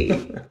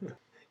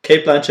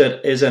 Kate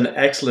Blanchett is an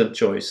excellent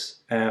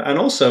choice, and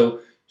also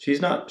she's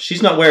not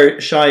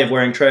shy of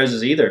wearing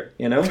trousers either.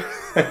 You know,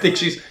 I think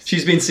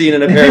she's been seen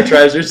in a pair of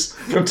trousers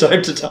from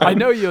time to time. I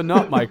know you're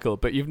not, Michael,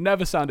 but you've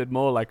never sounded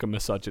more like a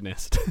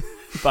misogynist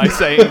by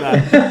saying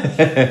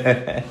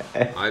that.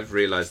 I've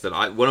realised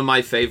that one of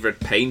my favourite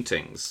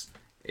paintings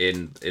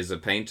is a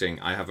painting.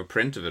 I have a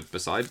print of it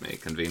beside me,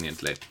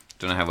 conveniently.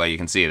 Don't know how well you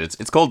can see it.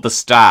 It's called The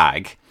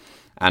Stag,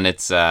 and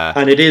it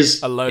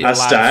is a load a of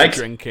stag lads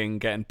drinking,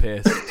 getting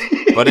pissed.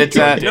 But it's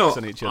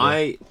on each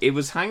other. It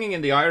was hanging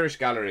in the Irish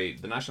Gallery,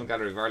 the National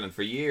Gallery of Ireland,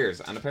 for years,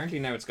 and apparently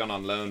now it's gone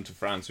on loan to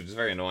France, which is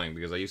very annoying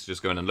because I used to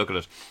just go in and look at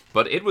it.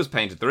 But it was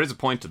painted. There is a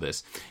point to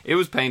this. It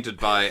was painted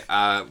by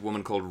a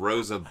woman called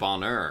Rosa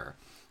Bonheur,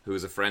 who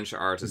was a French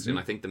artist in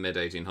I think the mid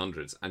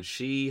 1800s, and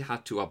she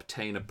had to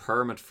obtain a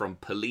permit from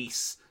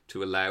police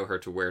to allow her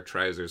to wear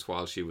trousers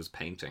while she was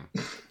painting.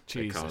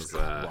 Jesus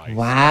Christ.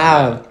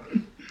 Wow.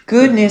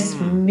 Goodness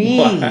me.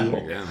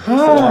 Wow. Yeah.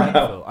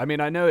 Oh. I mean,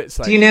 I know it's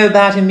like... Do you know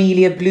about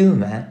Amelia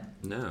Bloomer?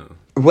 No.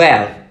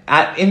 Well,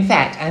 in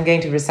fact, I'm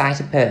going to recite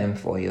a poem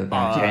for you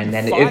about her, and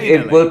then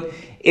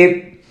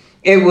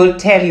it will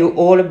tell you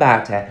all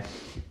about her.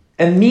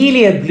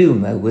 Amelia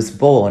Bloomer was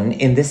born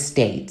in the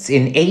States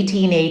in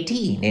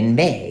 1818 in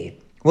May.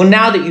 Well,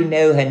 now that you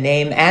know her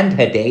name and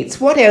her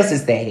dates, what else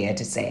is there here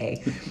to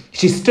say?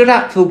 She stood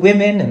up for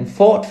women and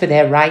fought for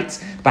their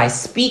rights by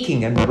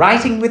speaking and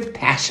writing with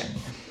passion.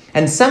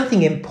 And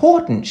something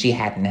important she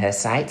had in her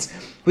sights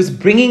was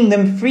bringing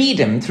them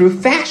freedom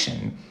through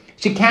fashion.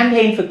 She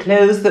campaigned for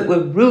clothes that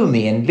were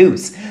roomy and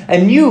loose,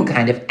 a new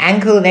kind of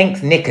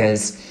ankle-length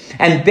knickers.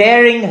 And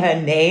bearing her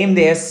name,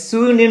 they are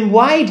soon in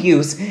wide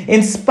use,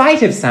 in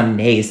spite of some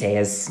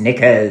naysayers'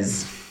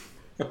 snickers.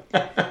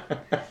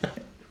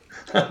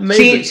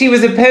 She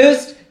was a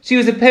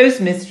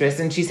postmistress,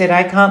 and she said,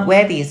 I can't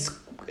wear these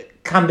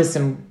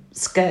cumbersome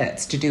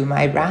skirts to do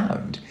my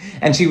round.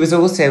 And she was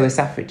also a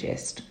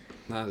suffragist.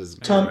 That is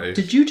Tom, great.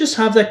 did you just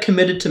have that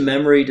committed to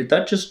memory? Did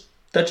that just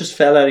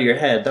fell out of your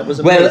head? That was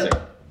amazing.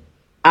 Well,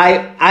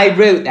 I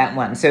wrote that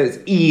one, so it's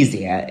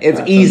easier. It's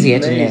easier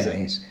to know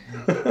it.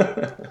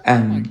 Oh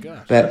my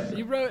gosh. But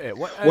you wrote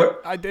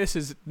it. This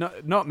is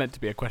not meant to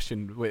be a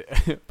question,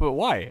 but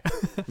why?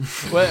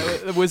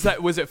 Was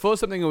it for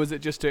something, or was it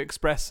just to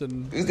express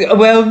and...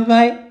 Well,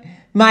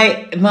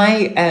 My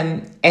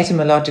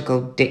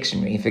etymological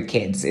dictionary for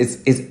kids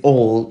is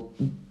all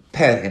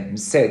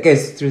poems. So it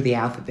goes through the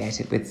alphabet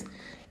with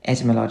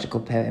etymological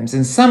poems.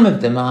 And some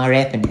of them are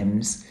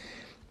eponyms,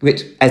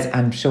 which, as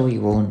I'm sure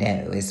you all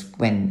know, is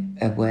when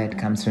a word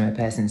comes from a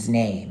person's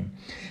name.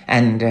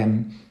 And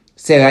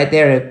there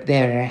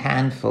are a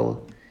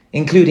handful,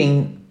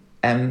 including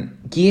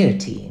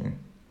guillotine,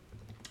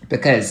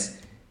 because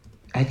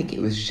I think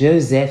it was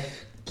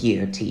Joseph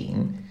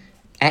Guillotine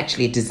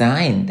actually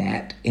designed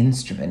that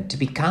instrument to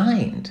be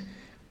kind,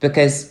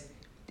 because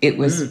it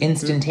was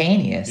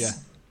instantaneous. Yeah.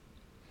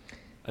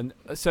 And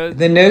so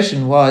the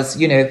notion was,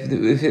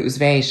 if it was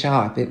very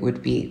sharp, it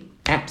would be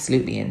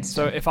absolutely instant.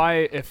 So if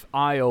I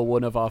or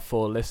one of our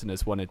 4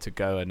 listeners wanted to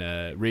go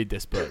and read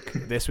this book,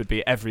 this would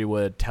be Every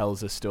Word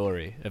Tells a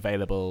Story,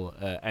 available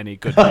at any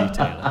good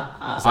retailer.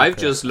 I've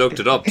just looked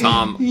it up,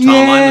 Tom. Yes.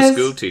 Tom, I'm a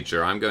school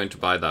teacher. I'm going to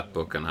buy that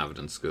book and have it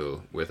in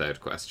school without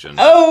question.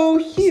 Oh,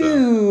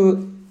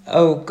 Hugh!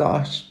 Oh,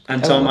 gosh.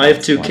 And Tom, I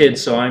have 2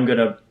 kids, so I'm going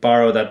to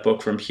borrow that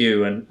book from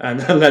Hugh and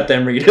let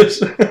them read it.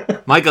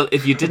 Michael,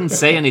 if you didn't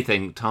say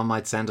anything, Tom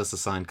might send us a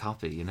signed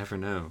copy. You never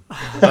know.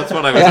 That's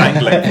what I was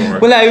angling for.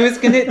 Well,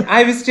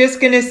 I was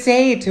just gonna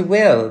say to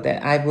Will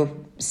that I will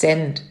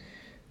send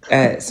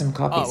some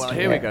copies. Oh well,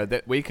 here we go.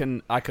 That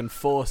I can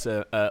force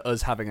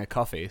us having a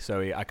coffee,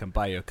 so I can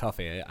buy you a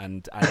coffee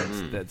and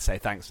say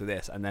thanks for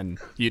this, and then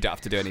you don't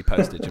have to do any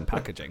postage and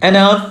packaging. And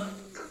I'll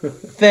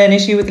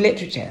furnish you with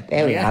literature.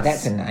 There we are.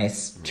 That's a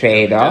nice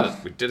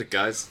trade-off. We did it,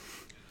 guys.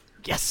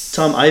 Yes.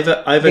 Tom, I've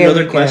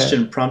another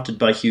question prompted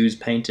by Hugh's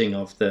painting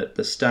of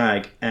the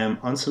stag. On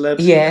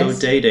Celebs Go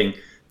Dating,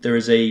 there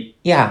is a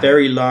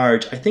very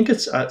large, I think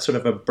it's a sort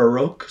of a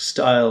Baroque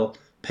style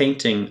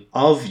painting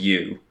of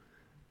you.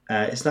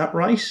 Is that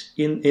right?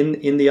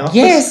 In the office?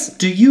 Yes.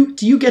 Do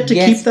you get to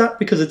keep that?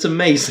 Because it's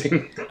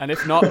amazing. And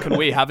if not, can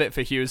we have it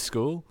for Hugh's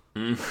school?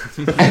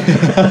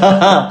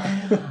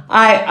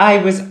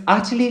 I was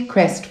utterly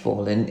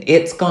crestfallen.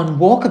 It's gone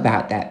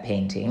walkabout, that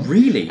painting.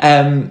 Really?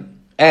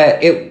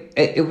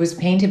 It was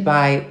painted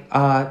by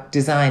our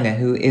designer,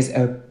 who is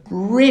a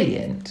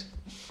brilliant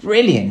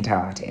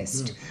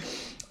artist,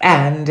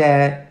 and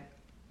I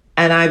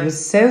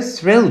was so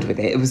thrilled with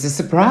it. It was a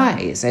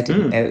surprise. I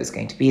didn't know it was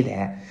going to be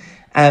there,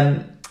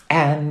 and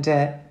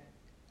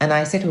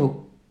I said,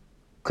 "Oh,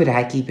 could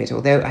I keep it?"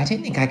 Although I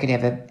don't think I could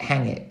ever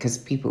hang it, because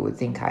people would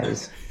think I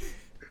was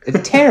a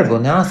terrible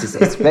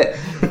narcissist.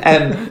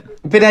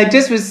 But I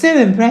just was so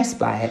impressed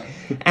by it,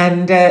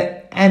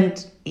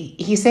 and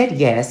he said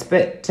yes,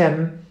 but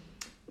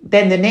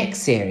then the next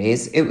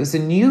series, it was a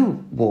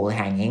new wall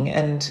hanging,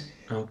 and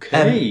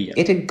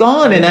it had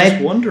gone, and I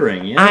was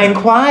wondering. Yeah. I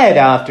inquired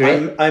after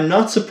it. I'm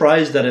not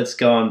surprised that it's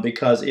gone,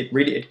 because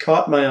it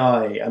caught my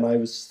eye, and I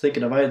was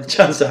thinking if I had the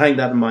chance to hang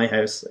that in my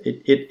house,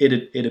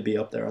 it'd be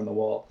up there on the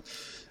wall.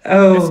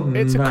 Oh,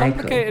 it's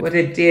Michael, what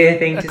a dear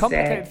thing to say. A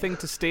complicated thing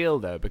to steal,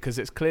 though, because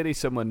it's clearly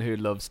someone who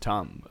loves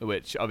Tom,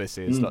 which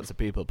obviously is lots of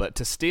people. But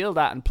to steal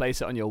that and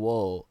place it on your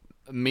wall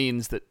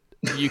means that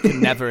you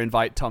can never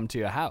invite Tom to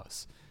your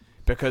house,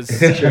 because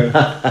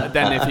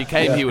then if he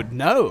came, he would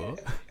know.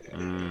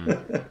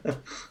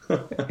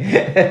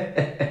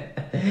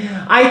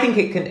 I think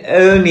it can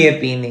only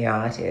have been the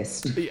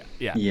artist.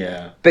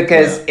 Yeah.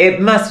 Because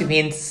it must have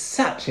been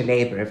such a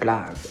labour of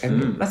love,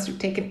 and it must have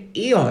taken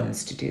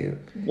eons to do.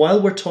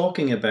 While we're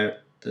talking about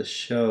the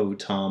show,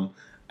 Tom,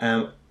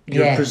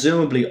 you're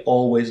presumably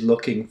always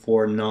looking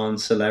for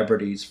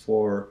non-celebrities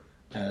for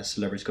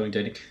celebrities going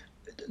dating.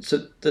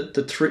 So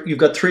you've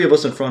got 3 of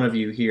us in front of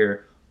you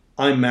here.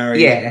 I'm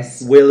married.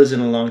 Yes. Will is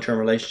in a long-term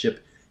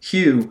relationship.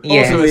 Hugh,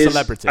 also a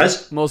celebrity.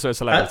 Also a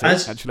celebrity,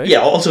 actually. Yeah,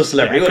 also a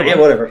celebrity. Yeah,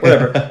 whatever.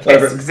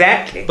 Yes,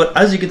 exactly. But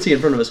as you can see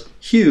in front of us,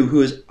 Hugh, who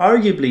is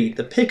arguably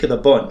the pick of the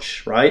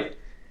bunch, right?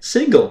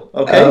 Single,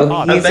 okay?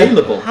 He's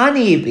available. A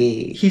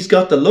honeybee. He's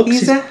got the looks.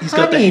 He's got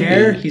the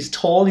hair. honeybee. He's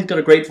tall. He's got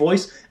a great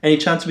voice. Any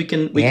chance we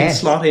can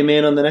slot him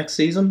in on the next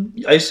season?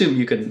 I assume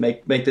you can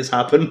make this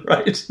happen,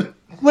 right?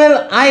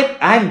 Well,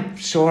 I'm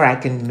sure I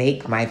can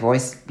make my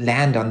voice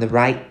land on the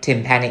right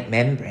tympanic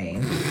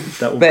membrane.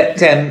 Oh,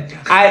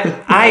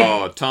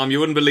 Tom,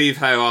 you wouldn't believe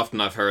how often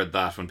I've heard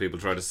that when people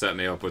try to set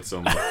me up with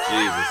someone.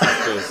 Jesus,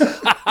 it's just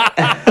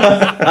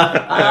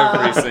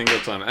every single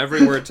time.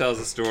 Every word tells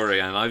a story,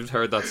 and I've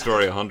heard that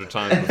story 100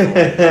 times before.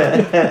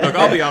 Look,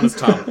 I'll be honest,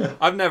 Tom.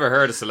 I've never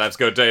heard of Celebs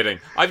Go Dating.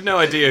 I've no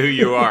idea who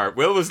you are.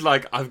 Will was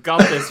like, I've got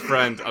this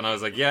friend, and I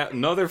was like, yeah,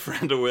 another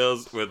friend of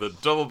Will's with a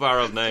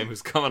double-barreled name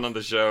who's coming on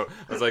the show.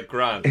 I was like,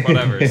 grand,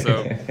 whatever.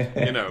 So,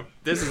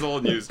 this is all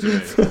news to me.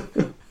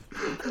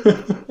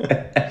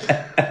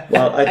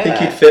 Well, I think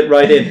you'd fit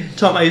right in.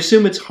 Tom, I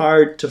assume it's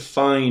hard to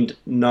find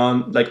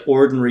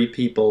ordinary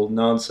people,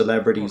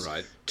 non-celebrities,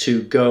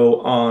 to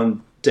go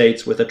on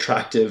dates with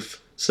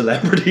attractive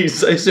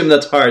celebrities. I assume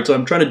that's hard, so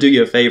I'm trying to do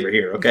you a favor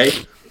here, okay?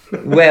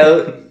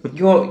 Well,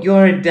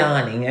 you're a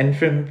darling, and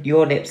from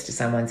your lips to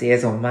someone's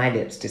ears, or my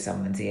lips to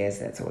someone's ears,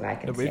 that's all I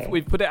can say.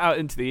 We've put it out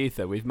into the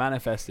ether. We've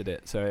manifested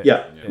it. So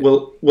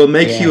we'll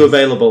make Hugh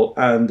available,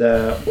 and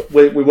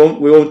we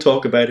won't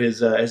talk about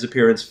his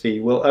appearance fee.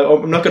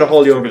 I'm not going to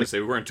hold you over.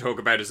 We weren't talking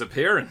about his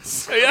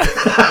appearance.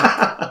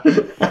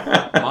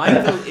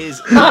 Michael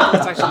is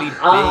actually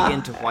big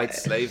into white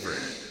slavery.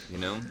 You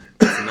know,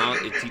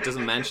 he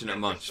doesn't mention it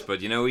much, but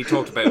you know, he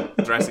talked about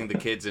dressing the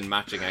kids in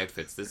matching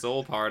outfits. This is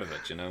all part of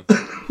it, you know.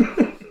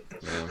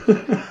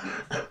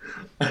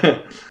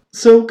 Yeah.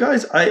 So,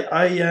 guys,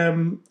 I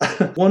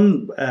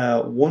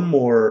one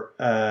more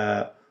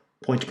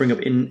point to bring up.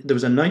 There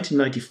was a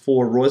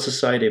 1994 Royal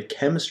Society of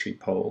Chemistry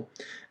poll,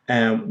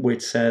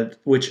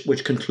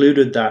 which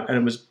concluded that, and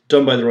it was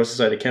done by the Royal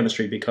Society of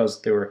Chemistry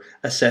because they were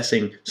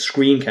assessing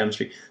screen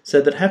chemistry,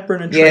 said that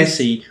Hepburn and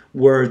Tracy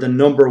were the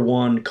number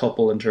one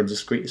couple in terms of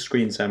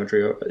screen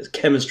symmetry or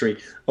chemistry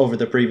over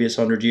the previous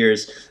 100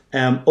 years.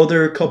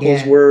 Other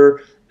couples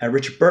were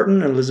Richard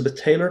Burton and Elizabeth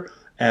Taylor,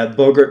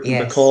 Bogart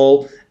and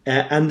McCall,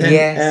 and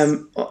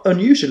then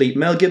unusually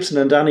Mel Gibson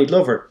and Danny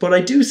Glover. But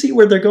I do see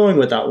where they're going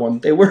with that one.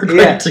 They were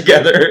great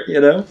together,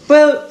 you know.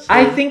 Well, so.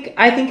 I think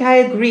I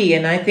agree,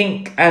 and I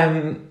think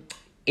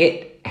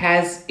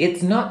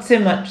it's not so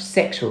much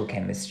sexual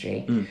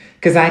chemistry,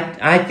 because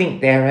I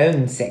think their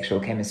own sexual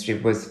chemistry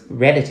was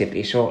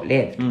relatively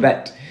short-lived,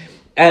 but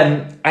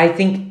I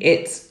think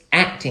it's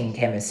acting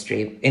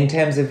chemistry in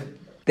terms of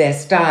their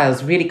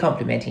styles really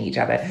complementing each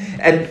other.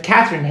 And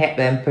Katharine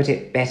Hepburn put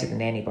it better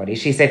than anybody.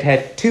 She said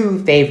her two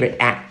favourite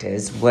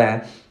actors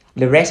were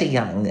Loretta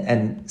Young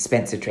and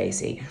Spencer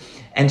Tracy.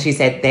 And she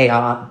said they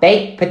are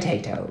baked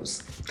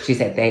potatoes. She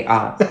said they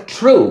are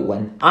true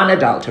and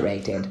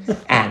unadulterated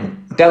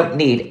and don't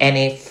need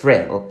any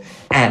frill.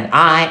 And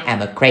I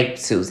am a crepe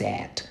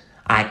Suzette.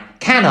 I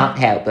cannot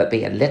help but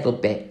be a little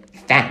bit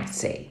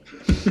fancy.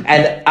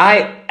 And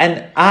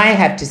I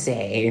have to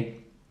say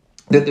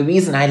that the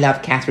reason I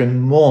love Katharine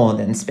more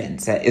than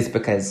Spencer is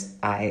because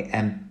I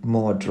am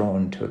more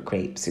drawn to a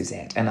crepe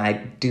Suzette, and I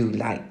do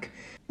like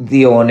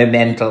the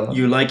ornamental.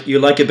 You like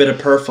a bit of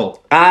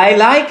purple. I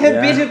like a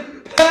bit of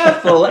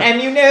purple,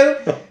 and you know,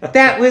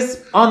 that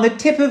was on the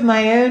tip of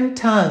my own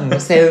tongue,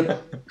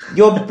 so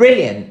you're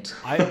brilliant.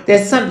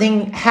 There's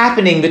something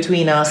happening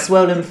between our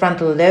swollen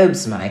frontal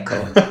lobes,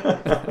 Michael.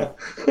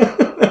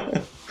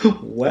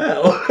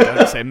 Well,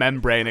 don't say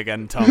membrane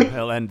again, Tom.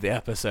 He'll end the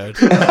episode.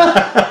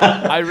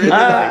 I really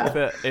like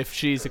that if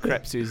she's a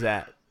crepe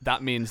Suzette,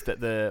 that means that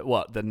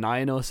the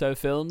 9 or so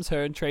films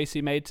her and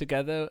Tracy made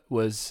together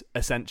was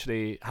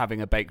essentially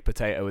having a baked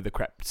potato with a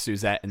crepe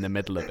Suzette in the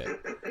middle of it,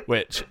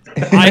 which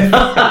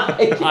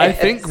I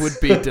think would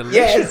be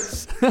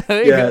delicious.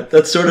 Yeah,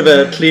 that's sort of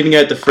a cleaning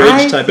out the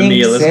fridge type of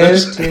meal,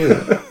 isn't it?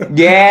 Too.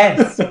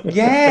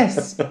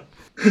 Yes.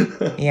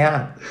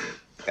 Yeah.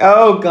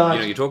 Oh God! You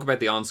know, you talk about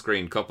the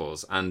on-screen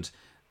couples, and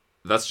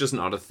that's just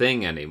not a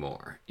thing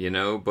anymore. You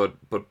know, but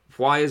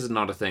why is it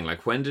not a thing?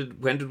 Like, when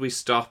did we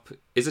stop?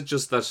 Is it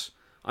just that,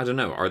 I don't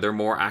know? Are there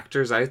more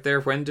actors out there?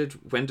 When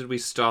did we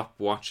stop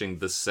watching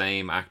the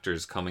same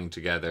actors coming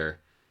together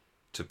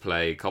to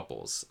play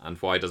couples, and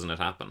why doesn't it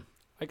happen?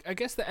 I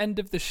guess the end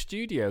of the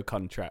studio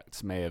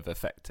contracts may have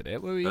affected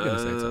it. What were you going to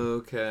say, Tom?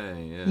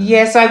 Okay, yeah.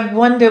 Yes, I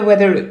wonder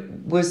whether it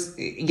was...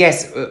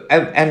 Yes,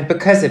 and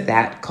because of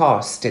that,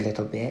 cost a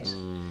little bit.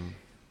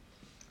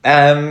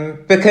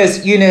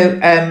 Because, you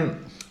know,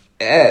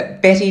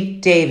 Betty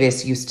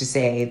Davis used to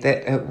say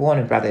that at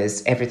Warner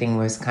Brothers, everything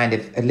was kind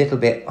of a little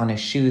bit on a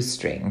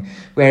shoestring,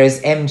 whereas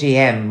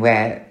MGM,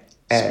 where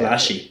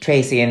splashy.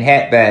 Tracy and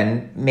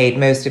Hepburn made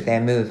most of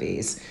their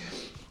movies...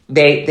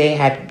 They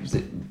had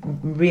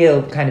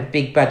real kind of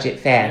big budget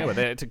fare. Yeah, well,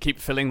 they had to keep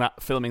filming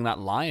that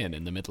lion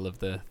in the middle of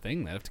the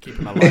thing. They have to keep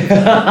him alive.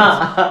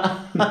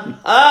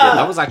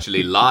 That was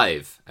actually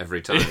live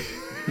every time.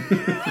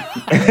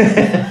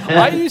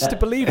 I used to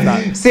believe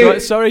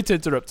that. Sorry to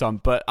interrupt, Tom,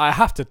 but I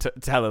have to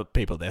tell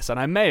people this, and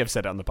I may have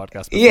said it on the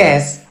podcast before.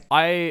 Yes.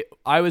 I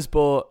was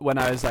bought when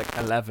I was like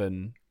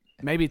 11,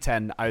 maybe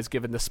 10. I was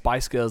given the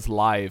Spice Girls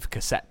live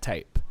cassette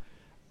tape.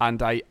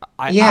 And I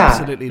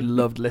absolutely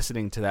loved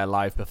listening to their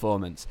live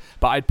performance.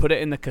 But I'd put it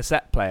in the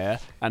cassette player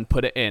and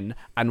put it in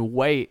and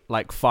wait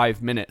like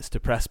 5 minutes to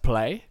press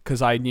play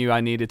because I knew I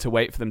needed to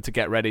wait for them to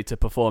get ready to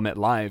perform it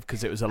live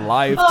because it was a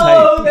live tape.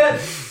 Oh,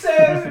 that's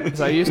so...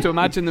 So I used to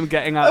imagine them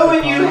getting out of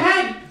the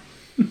car.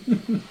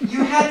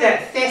 You had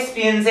that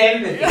thespian's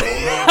empathy.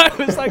 I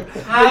was like,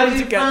 they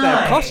need to get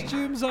their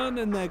costumes on,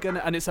 and they're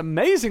gonna. And it's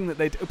amazing that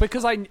they do,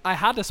 because I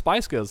had a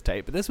Spice Girls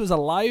tape, but this was a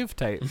live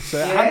tape, so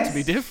it had to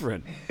be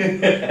different.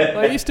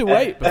 I used to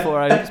wait before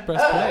I just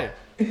pressed play.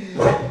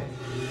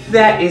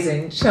 That is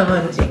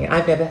enchanting.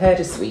 I've never heard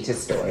a sweeter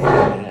story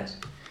than that.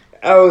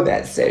 Oh,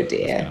 that's so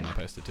dear.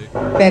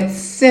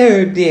 That's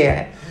so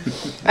dear.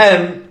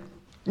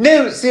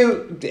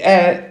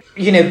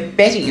 You know,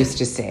 Betty used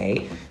to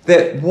say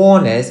that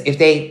Warner's, if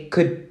they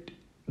could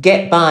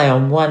get by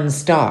on one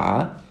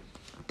star,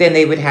 then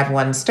they would have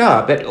 1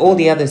 star. But all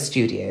the other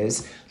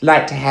studios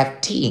like to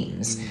have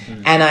teams.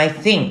 Mm-hmm. And I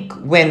think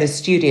when the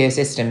studio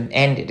system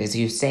ended, as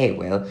you say,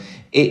 Will,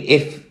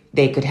 if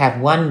they could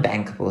have 1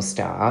 bankable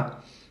star,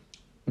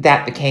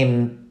 that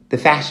became the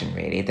fashion,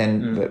 really,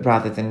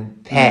 rather than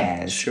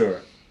pairs.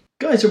 Sure.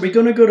 Guys, are we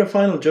going to go to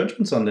final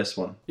judgments on this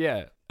one?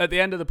 Yeah. At the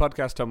end of the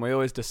podcast, Tom, we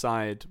always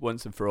decide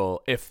once and for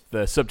all if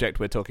the subject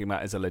we're talking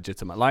about is a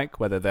legitimate like,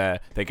 whether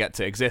they get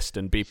to exist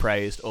and be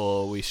praised,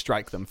 or we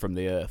strike them from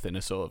the earth in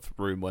a sort of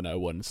Room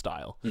 101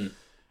 style.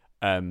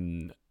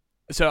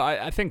 So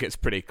I think it's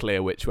pretty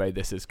clear which way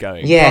this is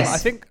going.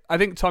 Yes. Tom, I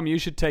think Tom, you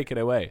should take it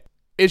away.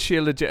 Is she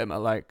a legitimate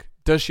like?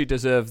 Does she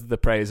deserve the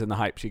praise and the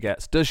hype she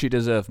gets? Does she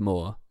deserve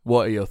more?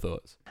 What are your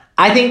thoughts?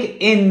 I think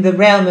in the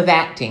realm of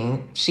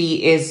acting,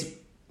 she is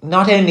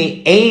not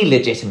only a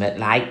legitimate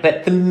like,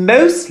 but the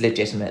most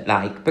legitimate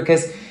like,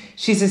 because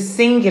she's a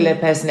singular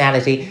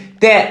personality.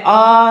 There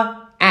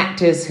are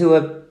actors who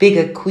are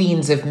bigger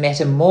queens of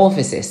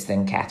metamorphosis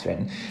than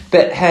Katharine,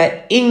 but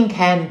her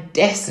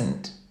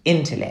incandescent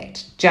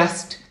intellect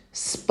just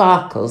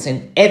sparkles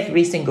in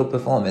every single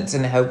performance,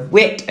 and her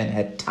wit and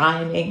her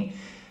timing.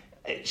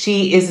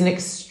 She is an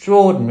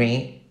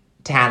extraordinary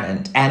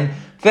talent and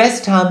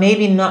versatile,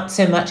 maybe not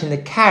so much in the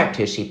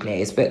characters she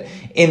plays, but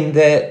in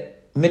the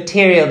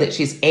material that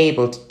she's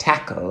able to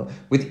tackle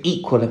with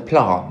equal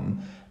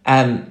aplomb.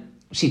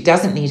 She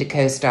doesn't need a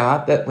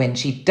co-star, but when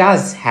she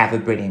does have a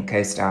brilliant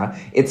co-star,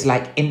 it's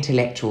like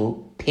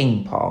intellectual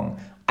ping pong.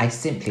 I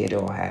simply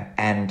adore her,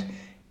 and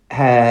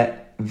her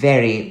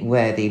very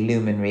worthy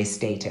luminary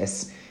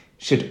status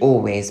should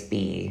always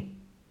be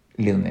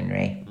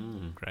luminary.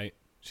 Great.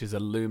 She's a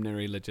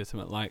luminary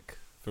legitimate like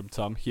from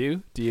Tom.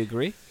 Hugh, do you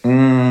agree?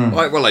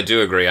 Well, I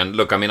do agree. And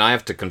look, I mean, I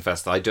have to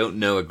confess that I don't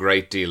know a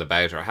great deal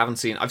about her. I've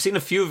seen a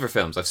few of her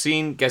films. I've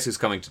seen Guess Who's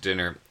Coming to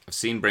Dinner. I've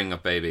seen Bring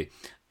Up Baby.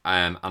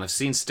 And I've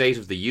seen State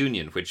of the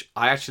Union, which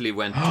I actually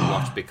went to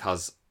watch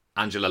because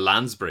Angela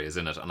Lansbury is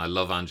in it, and I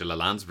love Angela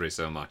Lansbury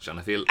so much, and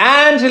I feel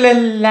Angela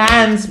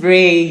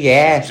Lansbury,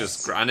 yes,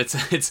 just and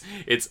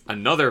it's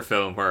another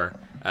film where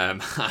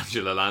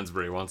Angela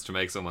Lansbury wants to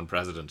make someone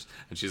president,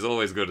 and she's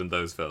always good in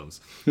those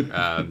films.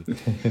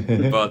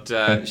 But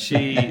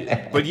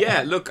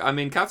yeah, look, I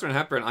mean, Katharine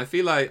Hepburn, I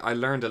feel I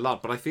learned a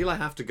lot, but I feel I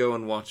have to go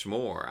and watch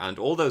more, and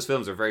all those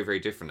films are very, very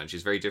different, and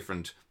she's very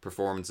different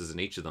performances in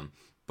each of them.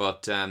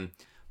 But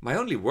my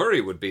only worry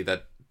would be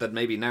that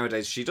maybe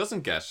nowadays she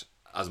doesn't get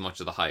as much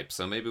of the hype,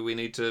 so maybe we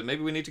need to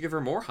give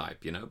her more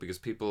hype, because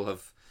people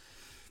have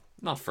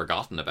not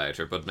forgotten about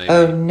her, but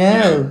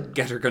maybe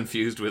get her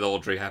confused with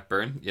Audrey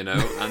Hepburn,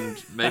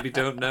 and maybe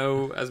don't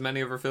know as many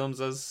of her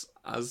films as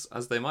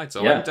they might.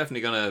 So I'm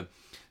definitely gonna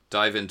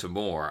dive into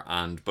more,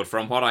 but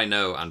from what I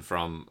know and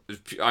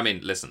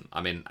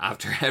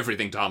after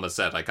everything Tom has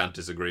said, I can't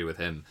disagree with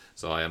him,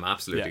 so I am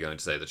absolutely going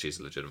to say that she's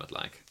a legitimate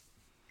like.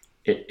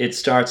 It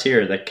starts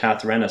here, the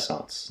Cath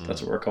Renaissance.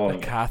 That's what we're calling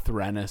it. The Cath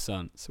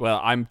Renaissance. Well,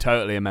 I'm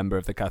totally a member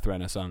of the Cath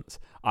Renaissance.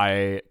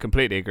 I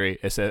completely agree.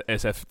 It's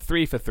a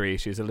 3 for 3.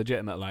 She's a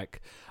legitimate like.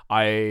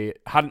 I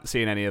hadn't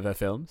seen any of her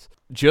films.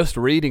 Just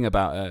reading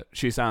about her,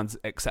 she sounds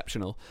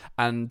exceptional.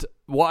 And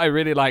what I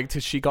really liked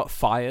is she got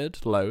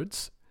fired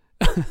loads.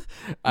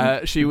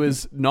 She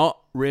was not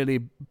really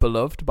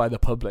beloved by the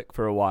public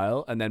for a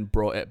while, and then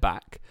brought it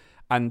back.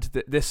 And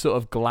this sort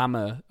of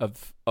glamour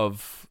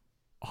of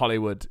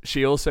Hollywood.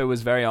 She also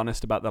was very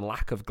honest about the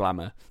lack of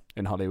glamour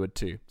in Hollywood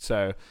too.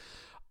 So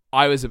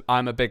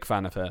I'm a big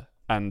fan of her,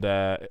 and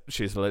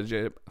she's a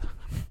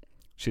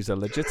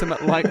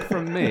legitimate like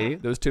from me.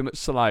 There was too much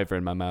saliva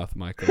in my mouth,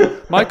 Michael.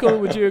 Michael,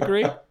 would you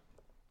agree?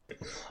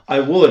 I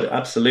would,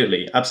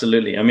 absolutely.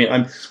 I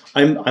mean,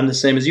 I'm the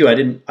same as you. I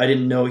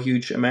didn't know a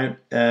huge amount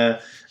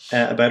about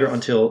her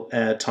until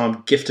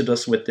Tom gifted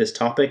us with this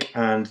topic,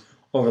 and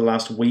over the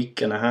last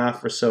week and a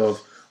half or so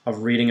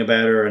of reading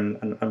about her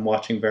and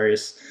watching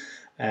various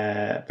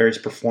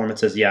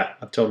performances,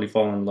 I've totally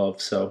fallen in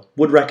love. So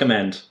would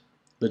recommend.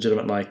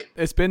 Legitimate like.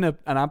 It's been an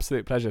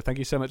absolute pleasure. Thank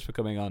you so much for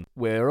coming on.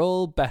 We're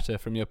all better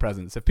from your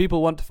presence. If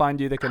people want to find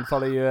you, they can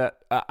follow you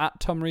at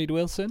Tom Reed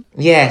Wilson.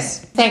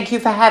 Yes. Thank you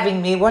for having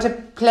me. What a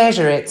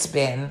pleasure it's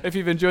been. If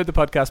you've enjoyed the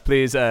podcast,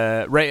 please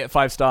rate it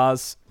 5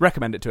 stars.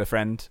 Recommend it to a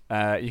friend.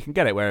 You can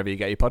get it wherever you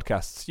get your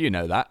podcasts. You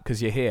know that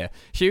because you're here.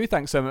 Hugh,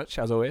 thanks so much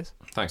as always.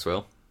 Thanks,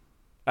 Will.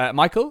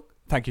 Michael,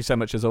 thank you so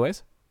much as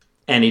always.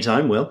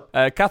 Anytime, Will.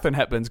 Katharine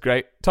Hepburn's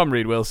great. Tom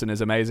Reed Wilson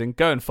is amazing.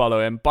 Go and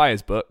follow him, buy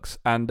his books,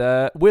 and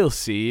we'll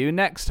see you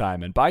next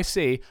time. And by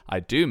see,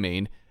 I do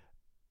mean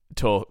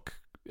talk.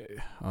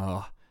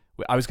 I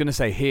was going to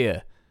say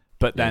here,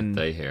 but then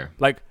they hear.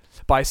 Like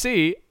by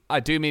see, I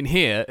do mean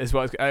here is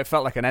what it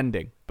felt like an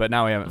ending, but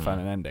now we haven't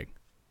found an ending.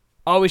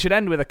 Oh, we should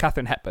end with a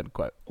Katharine Hepburn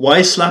quote.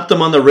 Why slap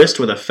them on the wrist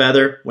with a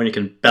feather when you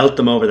can belt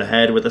them over the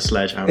head with a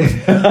sledgehammer?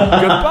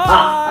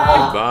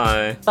 Goodbye.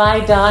 Goodbye.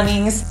 Bye,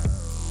 darlings.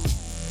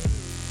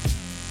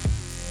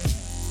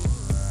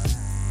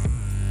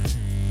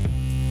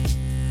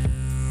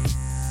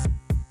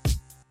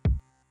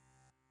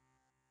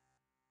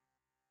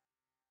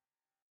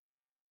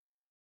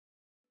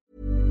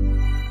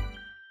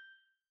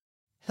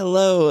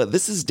 Hello,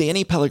 this is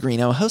Danny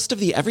Pellegrino, host of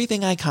the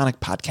Everything Iconic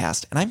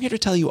podcast, and I'm here to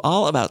tell you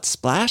all about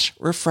Splash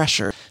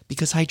Refresher,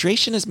 because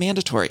hydration is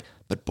mandatory,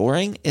 but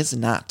boring is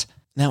not.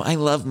 Now, I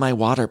love my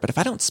water, but if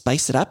I don't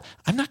spice it up,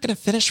 I'm not going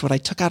to finish what I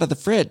took out of the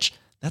fridge.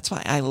 That's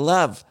why I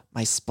love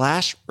my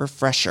Splash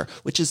Refresher,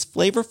 which is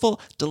flavorful,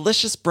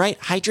 delicious, bright,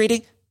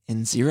 hydrating,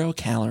 and 0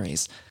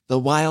 calories. The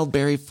wild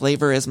berry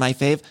flavor is my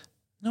fave.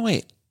 No,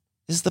 wait,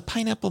 is the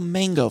pineapple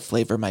mango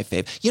flavor my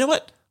fave? You know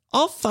what?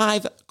 All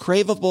 5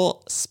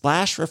 craveable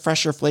Splash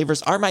Refresher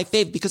flavors are my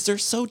fave because they're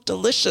so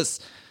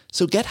delicious.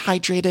 So get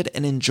hydrated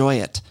and enjoy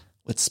it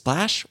with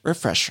Splash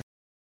Refresher.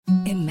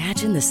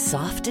 Imagine the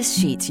softest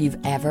sheets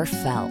you've ever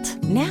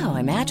felt. Now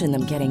imagine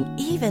them getting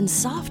even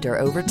softer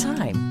over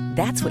time.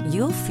 That's what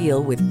you'll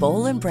feel with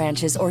Boll &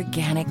 Branch's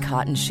organic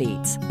cotton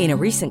sheets. In a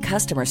recent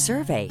customer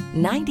survey,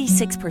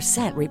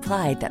 96%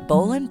 replied that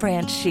Boll &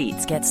 Branch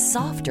sheets get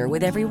softer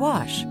with every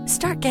wash.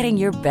 Start getting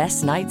your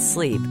best night's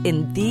sleep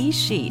in these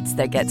sheets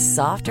that get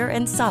softer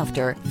and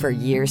softer for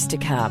years to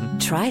come.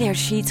 Try their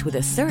sheets with a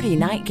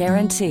 30-night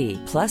guarantee.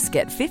 Plus,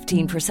 get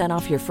 15%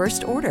 off your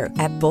first order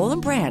at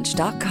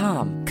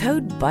bollandbranch.com.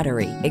 Code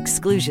BUTTERY.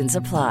 Exclusions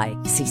apply.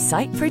 See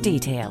site for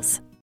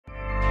details.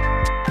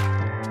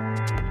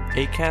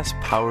 Acast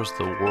powers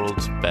the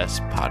world's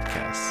best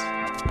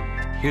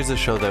podcasts. Here's a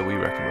show that we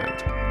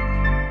recommend.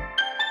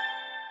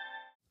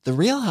 The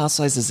Real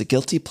Housewives is a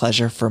guilty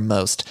pleasure for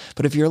most,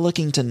 but if you're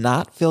looking to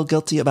not feel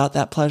guilty about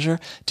that pleasure,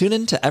 tune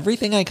in to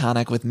Everything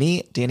Iconic with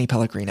me, Danny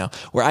Pellegrino,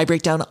 where I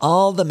break down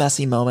all the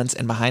messy moments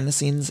and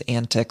behind-the-scenes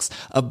antics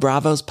of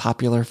Bravo's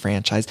popular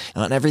franchise.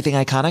 And on Everything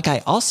Iconic,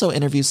 I also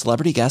interview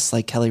celebrity guests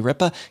like Kelly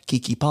Ripa,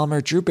 Keke Palmer,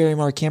 Drew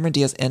Barrymore, Cameron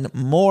Diaz, and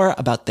more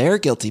about their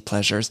guilty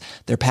pleasures,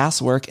 their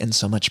past work, and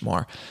so much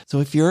more. So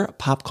if you're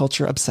pop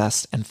culture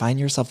obsessed and find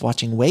yourself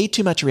watching way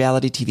too much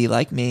reality TV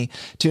like me,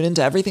 tune in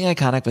to Everything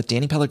Iconic with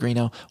Danny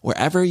Pellegrino,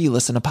 wherever you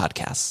listen to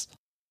podcasts.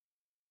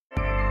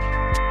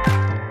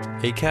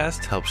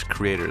 Acast helps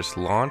creators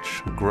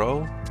launch,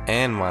 grow,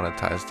 and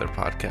monetize their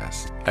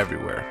podcasts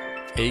everywhere.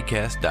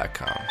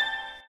 Acast.com.